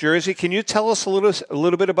used jersey? Can you tell us a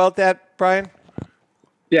little bit about that, Brian?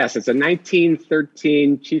 Yes, it's a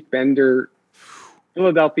 1913 Chief Bender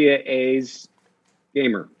Philadelphia A's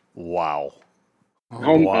gamer. Wow. A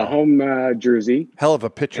home jersey. Hell of a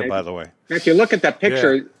picture, by the way. If you look at that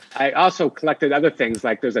picture, I also collected other things.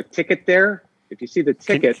 Like there's a ticket there. If you see the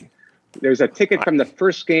ticket, there's a ticket from the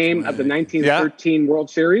first game of the 1913 World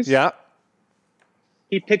Series. Yeah.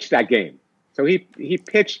 He pitched that game. So he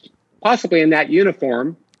pitched possibly in that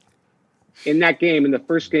uniform in that game, in the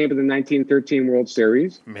first game of the 1913 World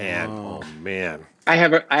Series. Man. I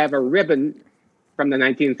have a ribbon from the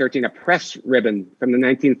 1913, a press ribbon from the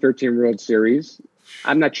 1913 World Series.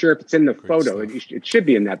 I'm not sure if it's in the photo. It should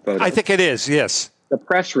be in that photo. I think it is, yes. The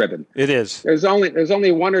press ribbon. It is. There's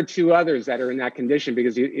only one or two others that are in that condition,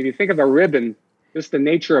 because if you think of a ribbon, just the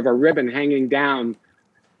nature of a ribbon hanging down,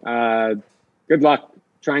 good luck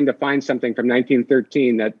trying to find something from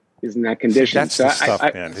 1913 that is in that condition. That's the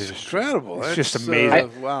stuff, man. It's incredible. It's just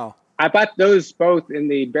amazing. Wow. I bought those both in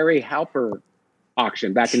the Barry Halper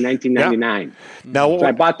auction back in 1999. Yeah. Now, so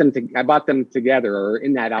I bought them together, or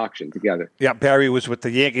in that auction together. Yeah, Barry was with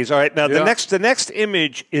the Yankees. All right, now the next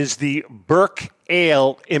image is the Burke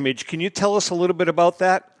Ale image. Can you tell us a little bit about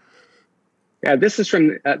that? Yeah, this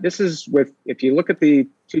is with, if you look at the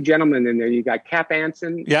two gentlemen in there, you got Cap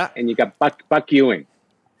Anson, and you got Buck Ewing.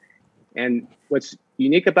 And what's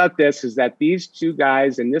unique about this is that these two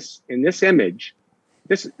guys in this image,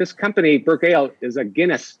 this company, Burke Ale, is a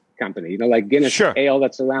Guinness company, like Guinness Ale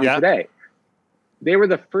that's around today. They were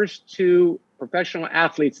the first two professional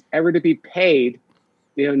athletes ever to be paid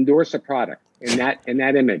to endorse a product in that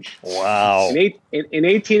image. Wow. In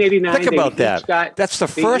 1889, think about that. That's the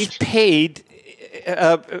first paid.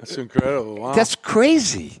 That's incredible. Wow. That's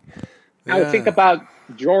crazy. Now think about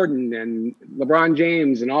Jordan and LeBron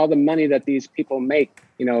James and all the money that these people make,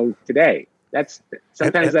 today. That's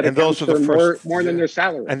sometimes that accounts for more than their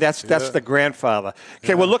salary. And that's the grandfather.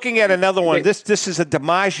 Okay, we're looking at another one. This is a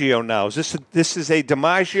DiMaggio now. This is a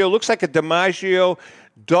DiMaggio. Looks like a DiMaggio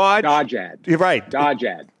Dodge ad. You're right. Dodge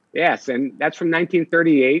ad. Yes, and that's from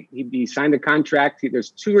 1938. He signed a contract.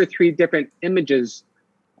 There's 2 or 3 different images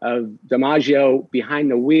of DiMaggio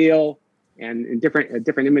behind the wheel and in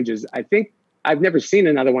different images. I think I've never seen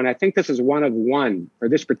another one. I think this is one of one for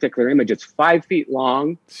this particular image. It's 5 feet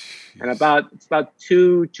long and about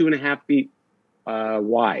 2.5 feet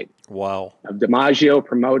wide. Wow. Of DiMaggio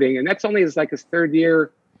promoting, and that's only his third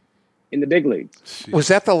year in the big leagues. Jeez. Was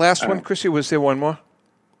that the last one, Chrissy? Was there one more?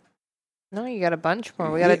 No, you got a bunch more.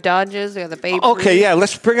 We got the Dodgers. We got the Babe Okay, Ruth. yeah.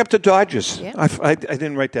 Let's bring up the Dodgers. Yeah. I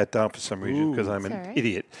didn't write that down for some reason because I'm an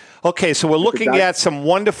idiot. Okay, so we're looking at some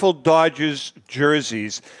wonderful Dodgers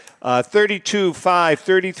jerseys. 32, 5,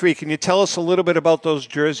 33. Can you tell us a little bit about those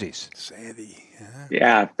jerseys? Sandy.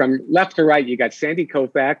 Yeah, from left to right, you got Sandy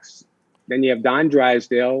Koufax, then you have Don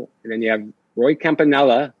Drysdale, and then you have Roy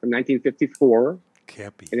Campanella from 1954.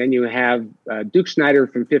 And then you have Duke Snider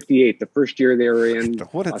from 58, the first year they were in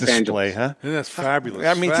What a Los display, Angeles. huh? Yeah, that's fabulous.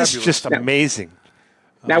 I mean, this is just amazing.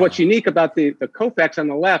 Now, what's unique about the Koufax on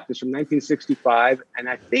the left is from 1965, and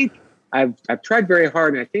I think I've tried very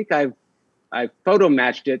hard, and I think I've photo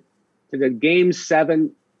matched it to the Game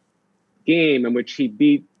 7 game in which he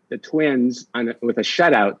beat the Twins with a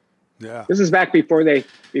shutout. Yeah. This is back before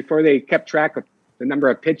they kept track of the number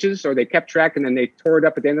of pitches, or they kept track and then they tore it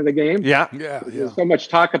up at the end of the game. Yeah. There's so much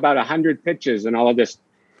talk about 100 pitches and all of this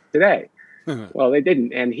today. Well, they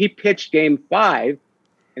didn't. And he pitched Game 5,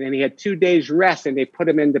 and then he had 2 days rest, and they put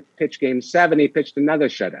him in to pitch Game 7. He pitched another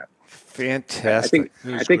shutout. Fantastic.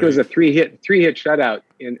 I think it was a three hit shutout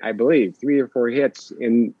in, I believe, 3 or 4 hits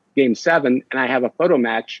in Game 7. And I have a photo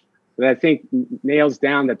match that I think nails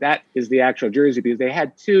down that is the actual jersey, because they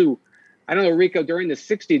had 2. I don't know, Rico, during the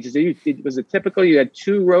 60s, was it typical you had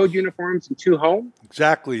 2 road uniforms and 2 home?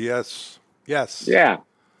 Exactly, yes. Yeah.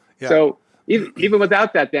 So even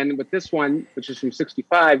without that, then, with this one, which is from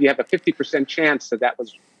 65, you have a 50% chance that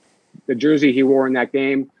was the jersey he wore in that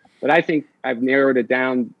game. But I think I've narrowed it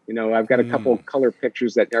down. I've got a couple of color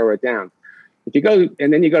pictures that narrow it down. If you go,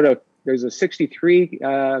 and then you go to, there's a 63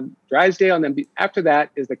 Drysdale, and then after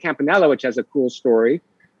that is the Campanella, which has a cool story.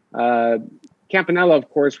 Campanella, of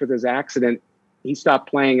course, with his accident he stopped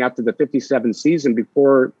playing after the 57th season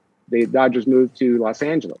before the Dodgers moved to Los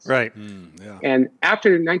Angeles. Right. And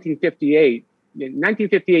after 1958,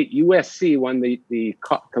 USC won the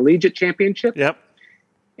collegiate championship. Yep.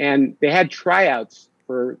 And they had tryouts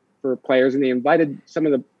for players, and they invited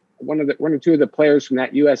one or two of the players from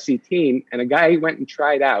that USC team, and a guy went and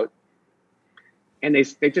tried out. And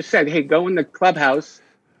they just said, hey, go in the clubhouse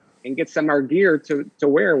and get some of our gear to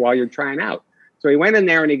wear while you're trying out. So he went in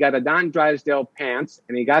there and he got a Don Drysdale pants,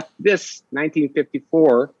 and he got this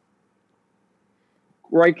 1954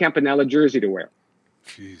 Roy Campanella jersey to wear.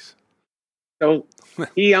 Jeez. So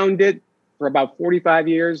he owned it for about 45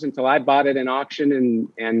 years until I bought it in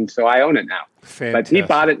auction, and so I own it now. Fantastic. But he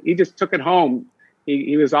bought it. He just took it home.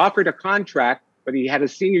 He was offered a contract, but he had a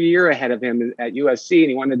senior year ahead of him at USC, and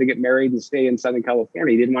he wanted to get married and stay in Southern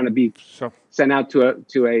California. He didn't want to be sent out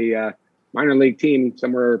to a minor league team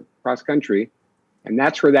somewhere cross country, and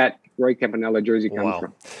that's where that Roy Campanella jersey comes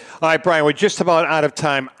from. All right, Brian, we're just about out of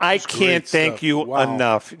time. I can't thank stuff. you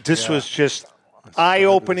enough. This was just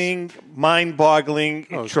eye-opening,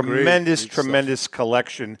 mind-boggling, tremendous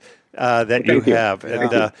collection that you have.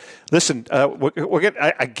 And listen,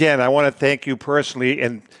 again, I want to thank you personally,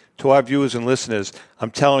 and to our viewers and listeners,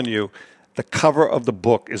 I'm telling you, the cover of the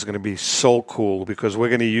book is going to be so cool because we're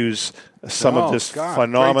going to use some of this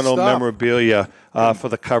phenomenal memorabilia for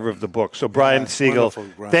the cover of the book. So, Brian Siegel,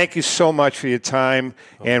 thank you so much for your time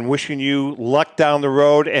and wishing you luck down the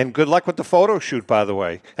road and good luck with the photo shoot, by the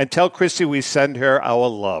way. And tell Christy we send her our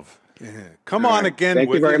love. Yeah. Come on again.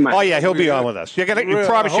 Thank you very much. Oh, yeah, he'll be on with us. You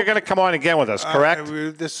promise you're going to come on again with us, correct?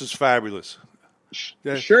 This is fabulous.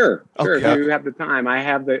 Sure. Okay. If you have the time, I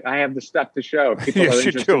have the stuff to show. If people Yes, are you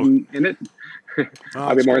interested do. in it,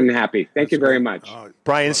 I'll be more than happy. Thank you very much.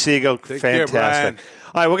 Brian Siegel, fantastic. Care,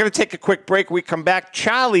 all right, we're going to take a quick break. We come back.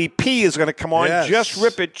 Charlie P. is going to come on. Yes. Just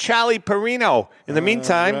rip it. Charlie Perino. In the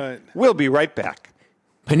meantime, we'll be right back.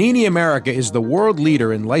 Panini America is the world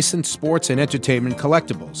leader in licensed sports and entertainment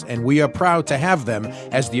collectibles, and we are proud to have them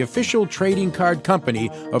as the official trading card company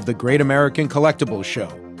of the Great American Collectibles Show.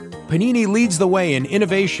 Panini leads the way in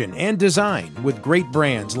innovation and design with great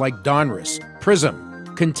brands like Donruss, Prism,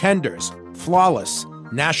 Contenders, Flawless,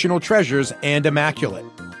 National Treasures, and Immaculate.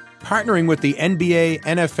 Partnering with the NBA,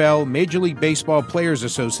 NFL, Major League Baseball Players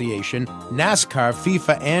Association, NASCAR,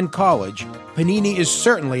 FIFA, and college, Panini is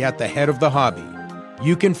certainly at the head of the hobby.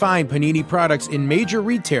 You can find Panini products in major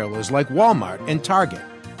retailers like Walmart and Target,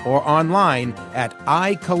 or online at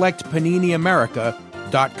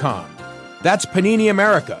icollectpaniniamerica.com. That's Panini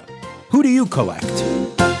America. Who do you collect?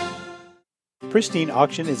 Pristine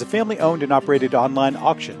Auction is a family-owned and operated online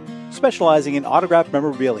auction specializing in autographed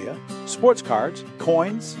memorabilia, sports cards,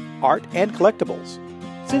 coins, art, and collectibles.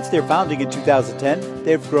 Since their founding in 2010,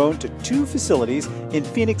 they've grown to 2 facilities in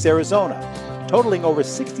Phoenix, Arizona, totaling over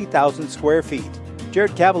 60,000 square feet.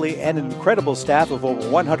 Jared Cavalier and an incredible staff of over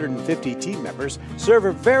 150 team members serve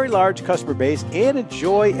a very large customer base and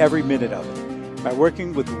enjoy every minute of it. By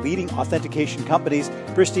working with leading authentication companies,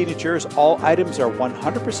 Pristine ensures all items are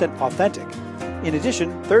 100% authentic. In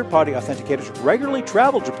addition, third-party authenticators regularly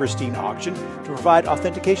travel to Pristine Auction to provide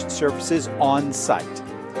authentication services on site.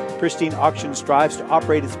 Pristine Auction strives to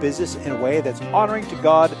operate its business in a way that's honoring to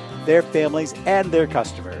God, their families, and their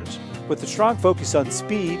customers. With a strong focus on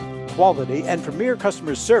speed, quality, and premier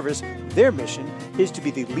customer service, their mission is to be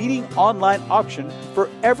the leading online auction for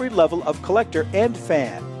every level of collector and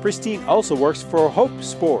fan. Pristine also works for Hope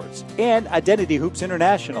Sports and Identity Hoops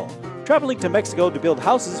International, traveling to Mexico to build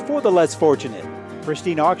houses for the less fortunate.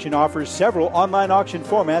 Pristine Auction offers several online auction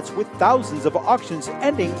formats with thousands of auctions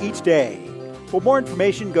ending each day. For more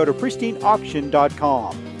information, go to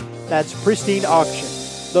pristineauction.com. That's Pristine Auction,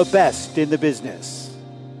 the best in the business.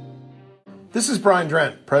 This is Brian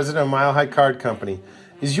Drent, president of Mile High Card Company.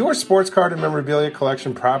 Is your sports card and memorabilia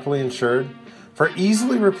collection properly insured? For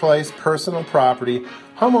easily replaced personal property,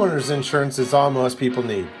 homeowners insurance is all most people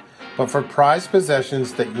need. But for prized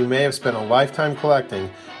possessions that you may have spent a lifetime collecting,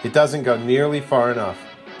 it doesn't go nearly far enough.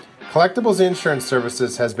 Collectibles Insurance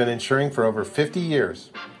Services has been insuring for over 50 years.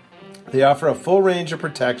 They offer a full range of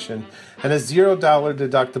protection and a $0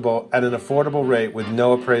 deductible at an affordable rate with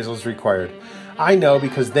no appraisals required. I know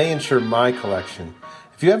because they insure my collection.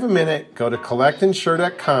 If you have a minute, go to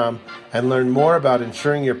collectinsure.com and learn more about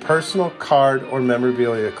insuring your personal card or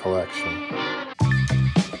memorabilia collection.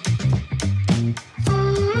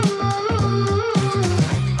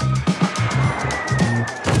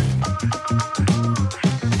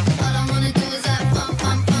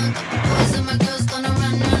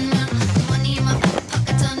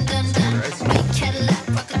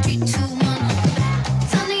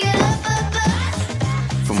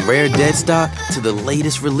 rare dead stock to the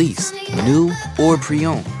latest release, new or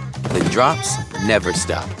pre-owned. The drops never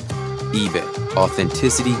stop. eBay,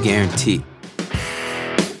 authenticity guaranteed.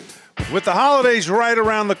 With the holidays right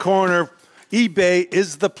around the corner, eBay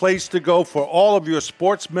is the place to go for all of your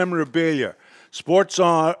sports memorabilia. Sports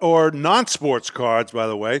or non-sports cards, by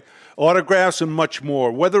the way, autographs and much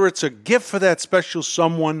more. Whether it's a gift for that special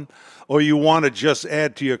someone or you want to just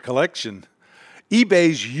add to your collection,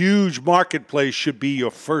 eBay's huge marketplace should be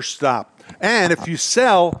your first stop. And if you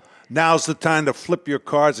sell, now's the time to flip your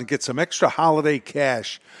cards and get some extra holiday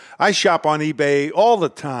cash. I shop on eBay all the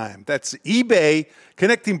time. That's eBay,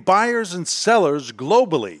 connecting buyers and sellers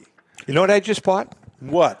globally. You know what I just bought?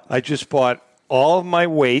 What? I just bought all of my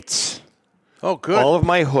weights. Oh, good. All of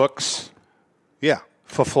my hooks. Yeah.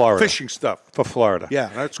 For Florida. Fishing stuff. For Florida. Yeah,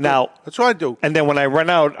 that's good. Now, that's what I do. And then when I run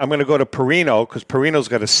out, I'm going to go to Perino because Perino's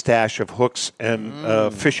got a stash of hooks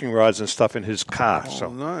and fishing rods and stuff in his car. Oh, so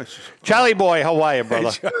nice. Charlie boy, how are you,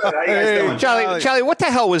 brother? Hey, Charlie, what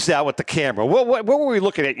the hell was that with the camera? What were we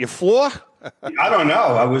looking at? Your floor? I don't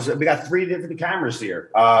know. We got 3 different cameras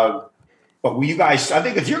here. But you guys, I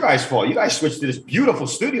think it's your guys' fault. You guys switched to this beautiful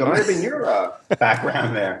studio. It might have been your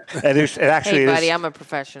background there. It actually hey, buddy, is. I'm a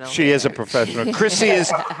professional. She is a professional.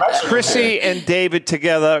 Chrissy and David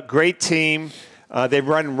together, great team. They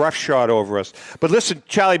run roughshod over us. But listen,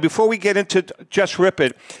 Charlie, before we get into Just Rip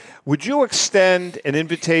It, would you extend an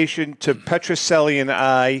invitation to Petroselli and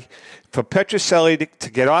I for Petroselli to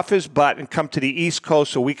get off his butt and come to the East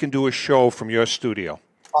Coast so we can do a show from your studio?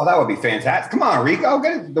 Oh, that would be fantastic. Come on, Rico.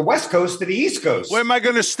 Get the West Coast to the East Coast. Where am I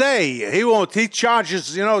going to stay? He won't. He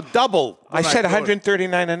charges, double. I said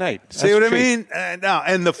 $139 a night. See what I mean?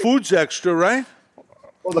 And the food's extra, right?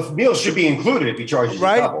 Well, the meal should be included if he charges you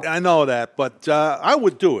double. Right? I know that, but I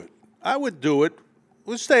would do it.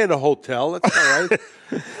 We'll stay at a hotel. That's all right.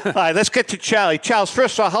 All right, let's get to Charlie. Charles,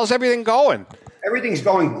 first of all, how's everything going? Everything's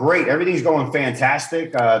going great. Everything's going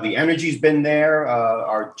fantastic. The energy's been there.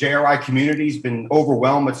 Our JRI community's been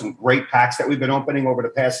overwhelmed with some great packs that we've been opening over the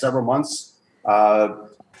past several months.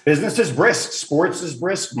 Business is brisk. Sports is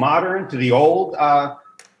brisk. Modern to the old.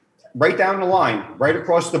 Right down the line, right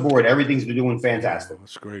across the board. Everything's been doing fantastic.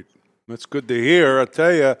 That's great. That's good to hear. I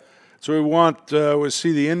tell you. So we want we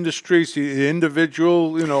see the industry, see the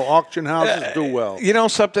individual, auction houses do well. You know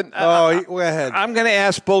something? Go ahead. I'm going to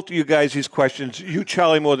ask both of you guys these questions. You,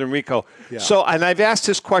 Charlie, more than Rico. Yeah. So, and I've asked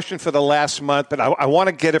this question for the last month, but I want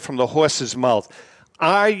to get it from the horse's mouth.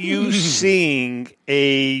 Are you seeing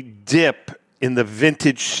a dip in the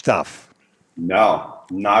vintage stuff? No,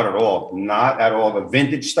 not at all. Not at all. The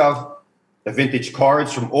vintage stuff, the vintage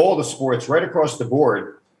cards from all the sports right across the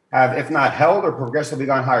board have, if not held or progressively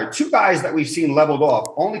gone higher. 2 guys that we've seen leveled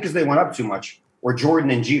off only because they went up too much were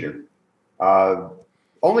Jordan and Jeter.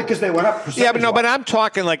 Only because they went up. Yeah, but I'm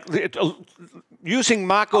talking like using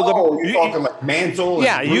Marco. You're talking like Mantle.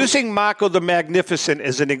 Yeah, using Marco the Magnificent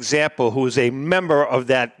as an example, who is a member of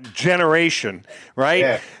that generation, right?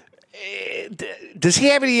 Yeah. Does he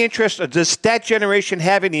have any interest, or does that generation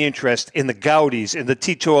have any interest in the Gaudis, in the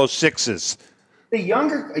T206s? The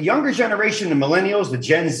younger generation, the millennials, the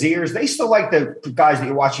Gen Zers, they still like the guys that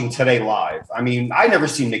you're watching today live. I mean, I never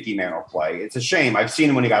seen Mickey Mantle play. It's a shame. I've seen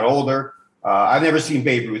him when he got older. I've never seen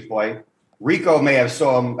Babe Ruth play. Rico may have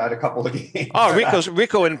saw him at a couple of games. Oh,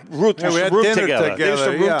 Rico and Ruth used to root together. They used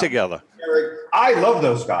to root together. I love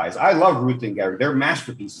those guys. I love Ruth and Gary. They're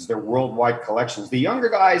masterpieces. They're worldwide collections. The younger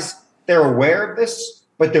guys, they're aware of this,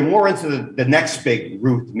 but they're more into the next big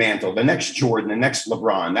Ruth Mantle, the next Jordan, the next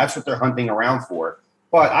LeBron. That's what they're hunting around for.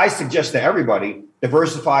 But I suggest to everybody,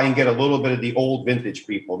 diversify and get a little bit of the old vintage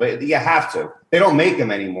people. You have to. They don't make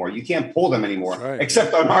them anymore. You can't pull them anymore,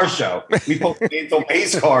 except on our show. We pulled the Mantle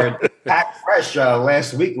base card, packed fresh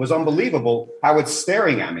last week. It was unbelievable how it's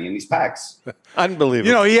staring at me in these packs.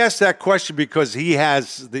 Unbelievable. He asked that question because he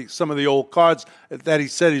has some of the old cards that he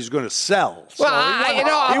said he's going to sell.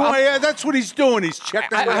 Well, that's what he's doing. He's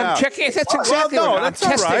checking it out. I'm checking. That's exactly what I'm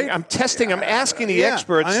testing. Right. I'm testing. I'm asking the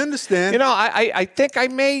experts. I understand. I think I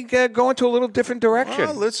may go into a little different direction.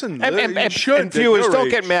 Well, listen, and should. And viewers, don't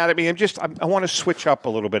get mad at me. I want to switch up a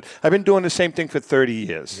little bit. I've been doing the same thing for 30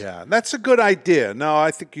 years. Yeah, that's a good idea. No,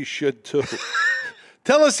 I think you should too.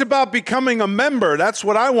 Tell us about becoming a member. That's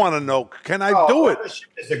what I want to know. Can I do it?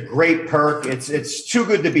 It's a great perk. It's too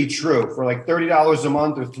good to be true. For like $30 a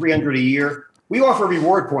month or $300 a year, we offer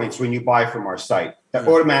reward points when you buy from our site. That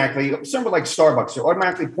automatically, somewhere like Starbucks, so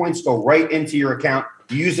automatically points go right into your account.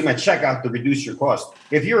 You use them at checkout to reduce your cost.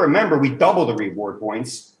 If you're a member, we double the reward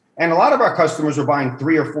points. And a lot of our customers are buying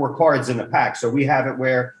 3 or 4 cards in the pack. So we have it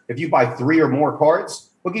where if you buy 3 or more cards,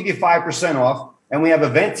 we'll give you 5% off. And we have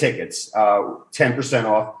event tickets, 10%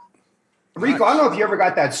 off. Rico, I don't know if you ever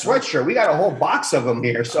got that sweatshirt. We got a whole box of them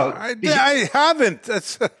here. So I haven't.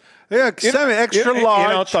 That's extra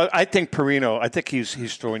large. I think Perino. I think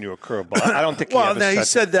he's throwing you a curveball. I don't think. Well, he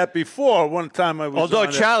said that before. One time I was. Although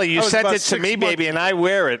Charlie, you sent it to 6 me, baby, and I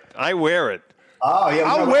wear it. Oh yeah,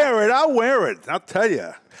 I'll wear it. I'll tell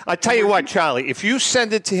you. I tell you what, Charlie. If you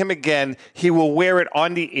send it to him again, he will wear it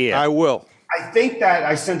on the air. I will. I think that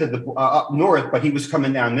I sent it up north, but he was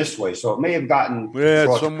coming down this way, so it may have gotten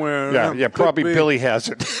somewhere. Yeah, probably Billy has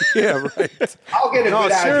it. Yeah, right. I'll get a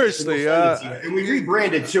good seriously. And we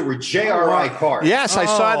rebranded too. We're JRI cards. Yes, I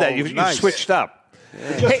saw that. You switched up.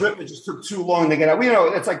 It just took too long to get out.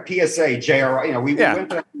 It's like PSA, JRI. We went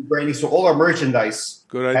to branding, so all our merchandise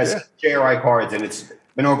has JRI cards, and it's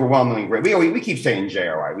been overwhelmingly great. We keep saying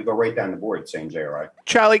JRI. We go right down the board saying JRI.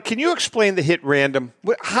 Charlie, can you explain the Hit Random?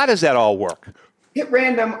 How does that all work? Hit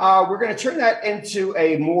Random, we're going to turn that into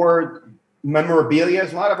a more memorabilia.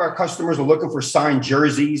 A lot of our customers are looking for signed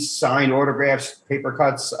jerseys, signed autographs, paper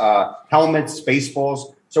cuts, helmets,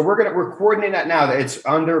 baseballs. So we're coordinating that now. That it's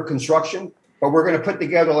under construction, but we're going to put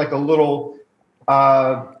together like a little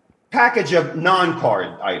package of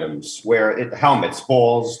non-card items where helmets,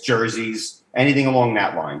 balls, jerseys, anything along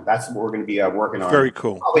that line. That's what we're going to be working on. Very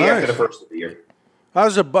cool. Probably after the first of the year.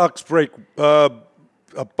 How's a box break? A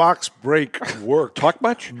box break work? Talk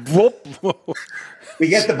much? We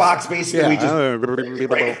get the box basically.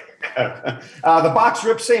 The box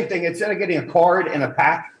rip, same thing. Instead of getting a card and a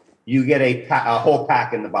pack, you get a whole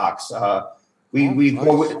pack in the box. We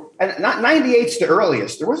go with, and not 98's the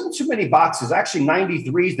earliest. There wasn't too many boxes. Actually,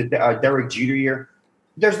 93's the Derek Jeter year.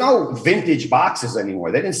 There's no vintage boxes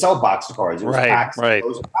anymore. They didn't sell box cards. It was packs. Right.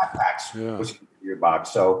 Those packs was your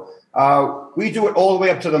box. So we do it all the way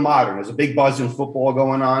up to the modern. There's a big buzz in football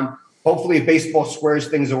going on. Hopefully, if baseball squares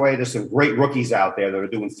things away, there's some great rookies out there that are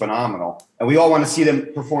doing phenomenal. And we all want to see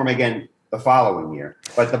them perform again the following year.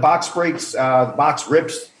 But the box breaks, the box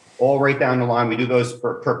rips, all right down the line. We do those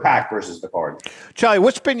per pack versus the card. Charlie,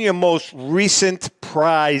 what's been your most recent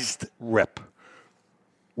prized rip?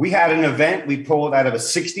 We had an event. We pulled out of a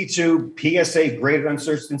 62 PSA graded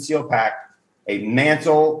unsearched and sealed pack a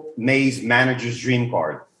Mantle Maze Manager's Dream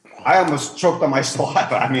card. I almost choked on my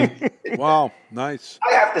saliva. I mean, wow, nice.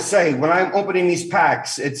 I have to say, when I'm opening these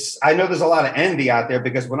packs, I know there's a lot of envy out there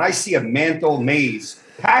because when I see a Mantle Maze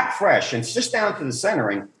pack fresh and it's just down to the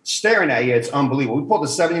centering, staring at you, it's unbelievable. We pulled a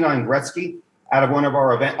 79 Gretzky out of one of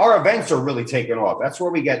our events. Our events are really taking off. That's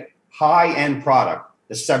where we get high-end product,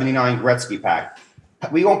 the 79 Gretzky pack.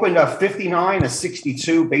 We opened a 59, a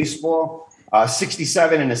 62 baseball,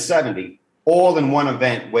 67, and a 70, all in one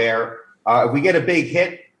event where if we get a big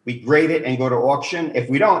hit, we grade it and go to auction. If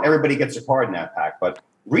we don't, everybody gets a card in that pack. But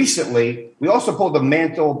recently, we also pulled the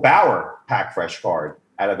Mantle Bauer pack fresh card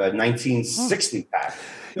out of a 1960 pack.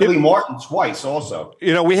 Billy Martin twice also.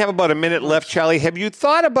 We have about a minute left, Charlie. Have you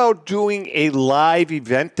thought about doing a live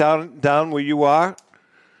event down where you are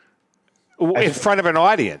in front of an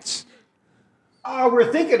audience?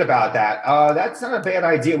 We're thinking about that. That's not a bad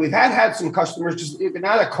idea. We've had some customers, just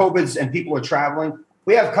now that COVID's and people are traveling,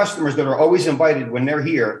 we have customers that are always invited when they're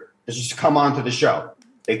here to just come on to the show.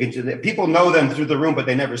 People know them through the room, but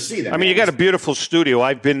they never see them. I mean, you got a beautiful studio.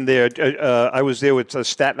 I've been there. I was there with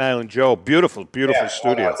Staten Island Joe. Beautiful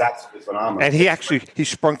studio. It's absolutely phenomenal. And he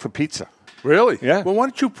sprung for pizza. Really? Yeah. Well, why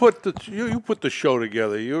don't you put the show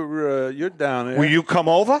together? You're down there. Will you come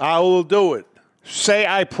over? I will do it. Say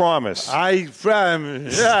I promise. I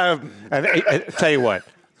promise. And tell you what,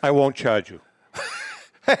 I won't charge you.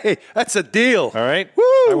 Hey, that's a deal. All right? Woo!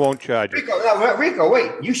 I won't charge you. Rico,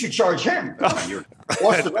 wait. You should charge him.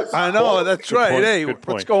 I know. That's right. Point, hey,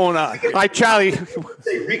 what's going on? Hi, Charlie.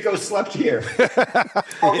 Rico slept here.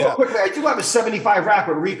 Quickly, I do have a 75 rack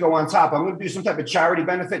with Rico on top. I'm going to do some type of charity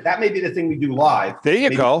benefit. That may be the thing we do live. There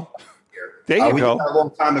you go. There you we go. did that a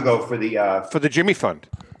long time ago for the Jimmy Fund.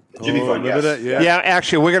 Jimmy Fund, yes. Yeah,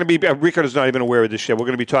 actually, we're going to be, Rico is not even aware of this yet. We're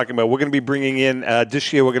going to be bringing in,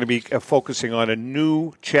 this year, we're going to be focusing on a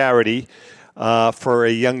new charity for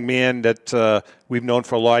a young man that we've known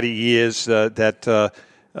for a lot of years that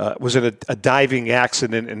was in a diving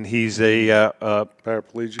accident, and he's a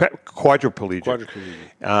quadriplegic.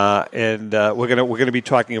 And we're going to be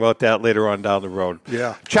talking about that later on down the road.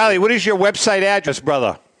 Yeah. Charlie, what is your website address,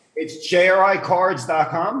 brother? It's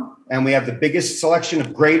jricards.com, and we have the biggest selection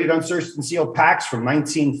of graded, unsearched, and sealed packs from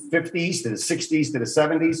 1950s to the 60s to the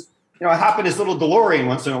 70s. I hop in this little DeLorean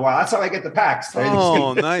once in a while. That's how I get the packs.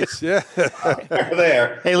 Oh, nice. Yeah. They're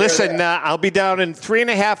there. Hey, listen, I'll be down in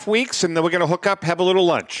 3.5 weeks, and then we're going to hook up, have a little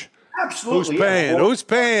lunch. Absolutely. Who's paying? Who's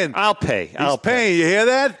paying? I'll pay. He's paying. You hear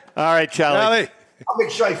that? All right, Charlie. I'll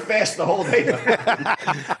make sure I fast the whole day. All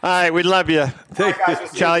right, we love you.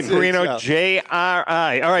 Charlie Perino,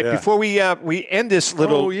 JRI. All right, before we end this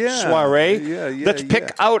little soiree, let's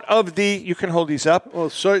pick out of the, you can hold these up. Oh,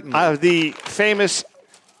 certainly. Out of the famous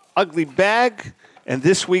ugly bag. And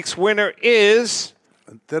this week's winner is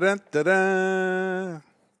Rondell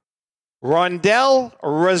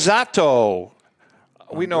Rosato.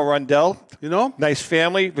 We know Rondell. You know? Nice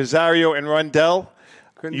family, Rosario and Rondell.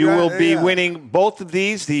 You will be winning both of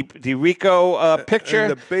these, the Rico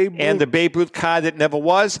picture and the Babe Ruth card that never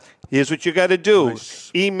was. Here's what you got to do.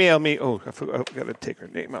 Nice. Email me. Oh, I forgot. I've got to take her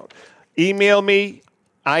name out. Email me,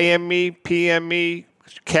 IM me, PM me,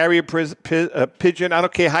 carrier pigeon. I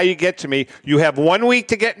don't care how you get to me. You have 1 week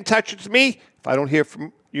to get in touch with me. If I don't hear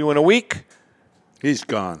from you in a week, he's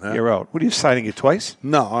gone. Huh? You're out. What are you signing it twice?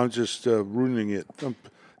 No, I'm just ruining it.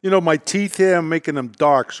 My teeth here, I'm making them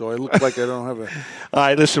dark, so I look like I don't have a... All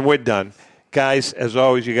right, listen, we're done. Guys, as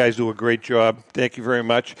always, you guys do a great job. Thank you very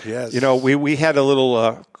much. Yes. We had a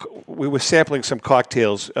little... we were sampling some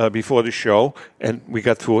cocktails before the show, and we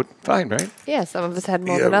got through it fine, right? Yeah, some of us had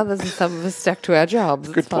more than others, and some of us stuck to our jobs.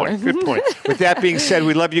 Good point. With that being said,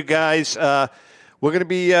 we love you guys. We're going to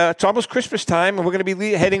be... it's almost Christmas time, and we're going to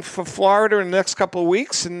be heading for Florida in the next couple of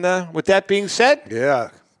weeks. And with that being said... Yeah.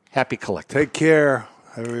 Happy collecting. Take care,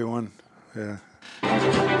 everyone. Yeah.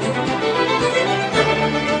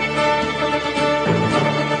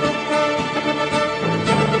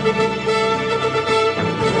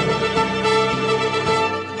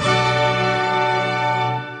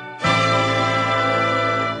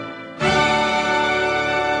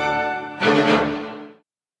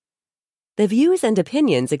 The views and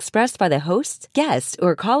opinions expressed by the hosts, guests,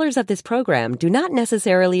 or callers of this program do not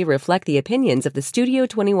necessarily reflect the opinions of the Studio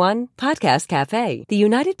 21 Podcast Cafe, the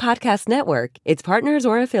United Podcast Network, its partners,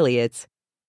 or affiliates.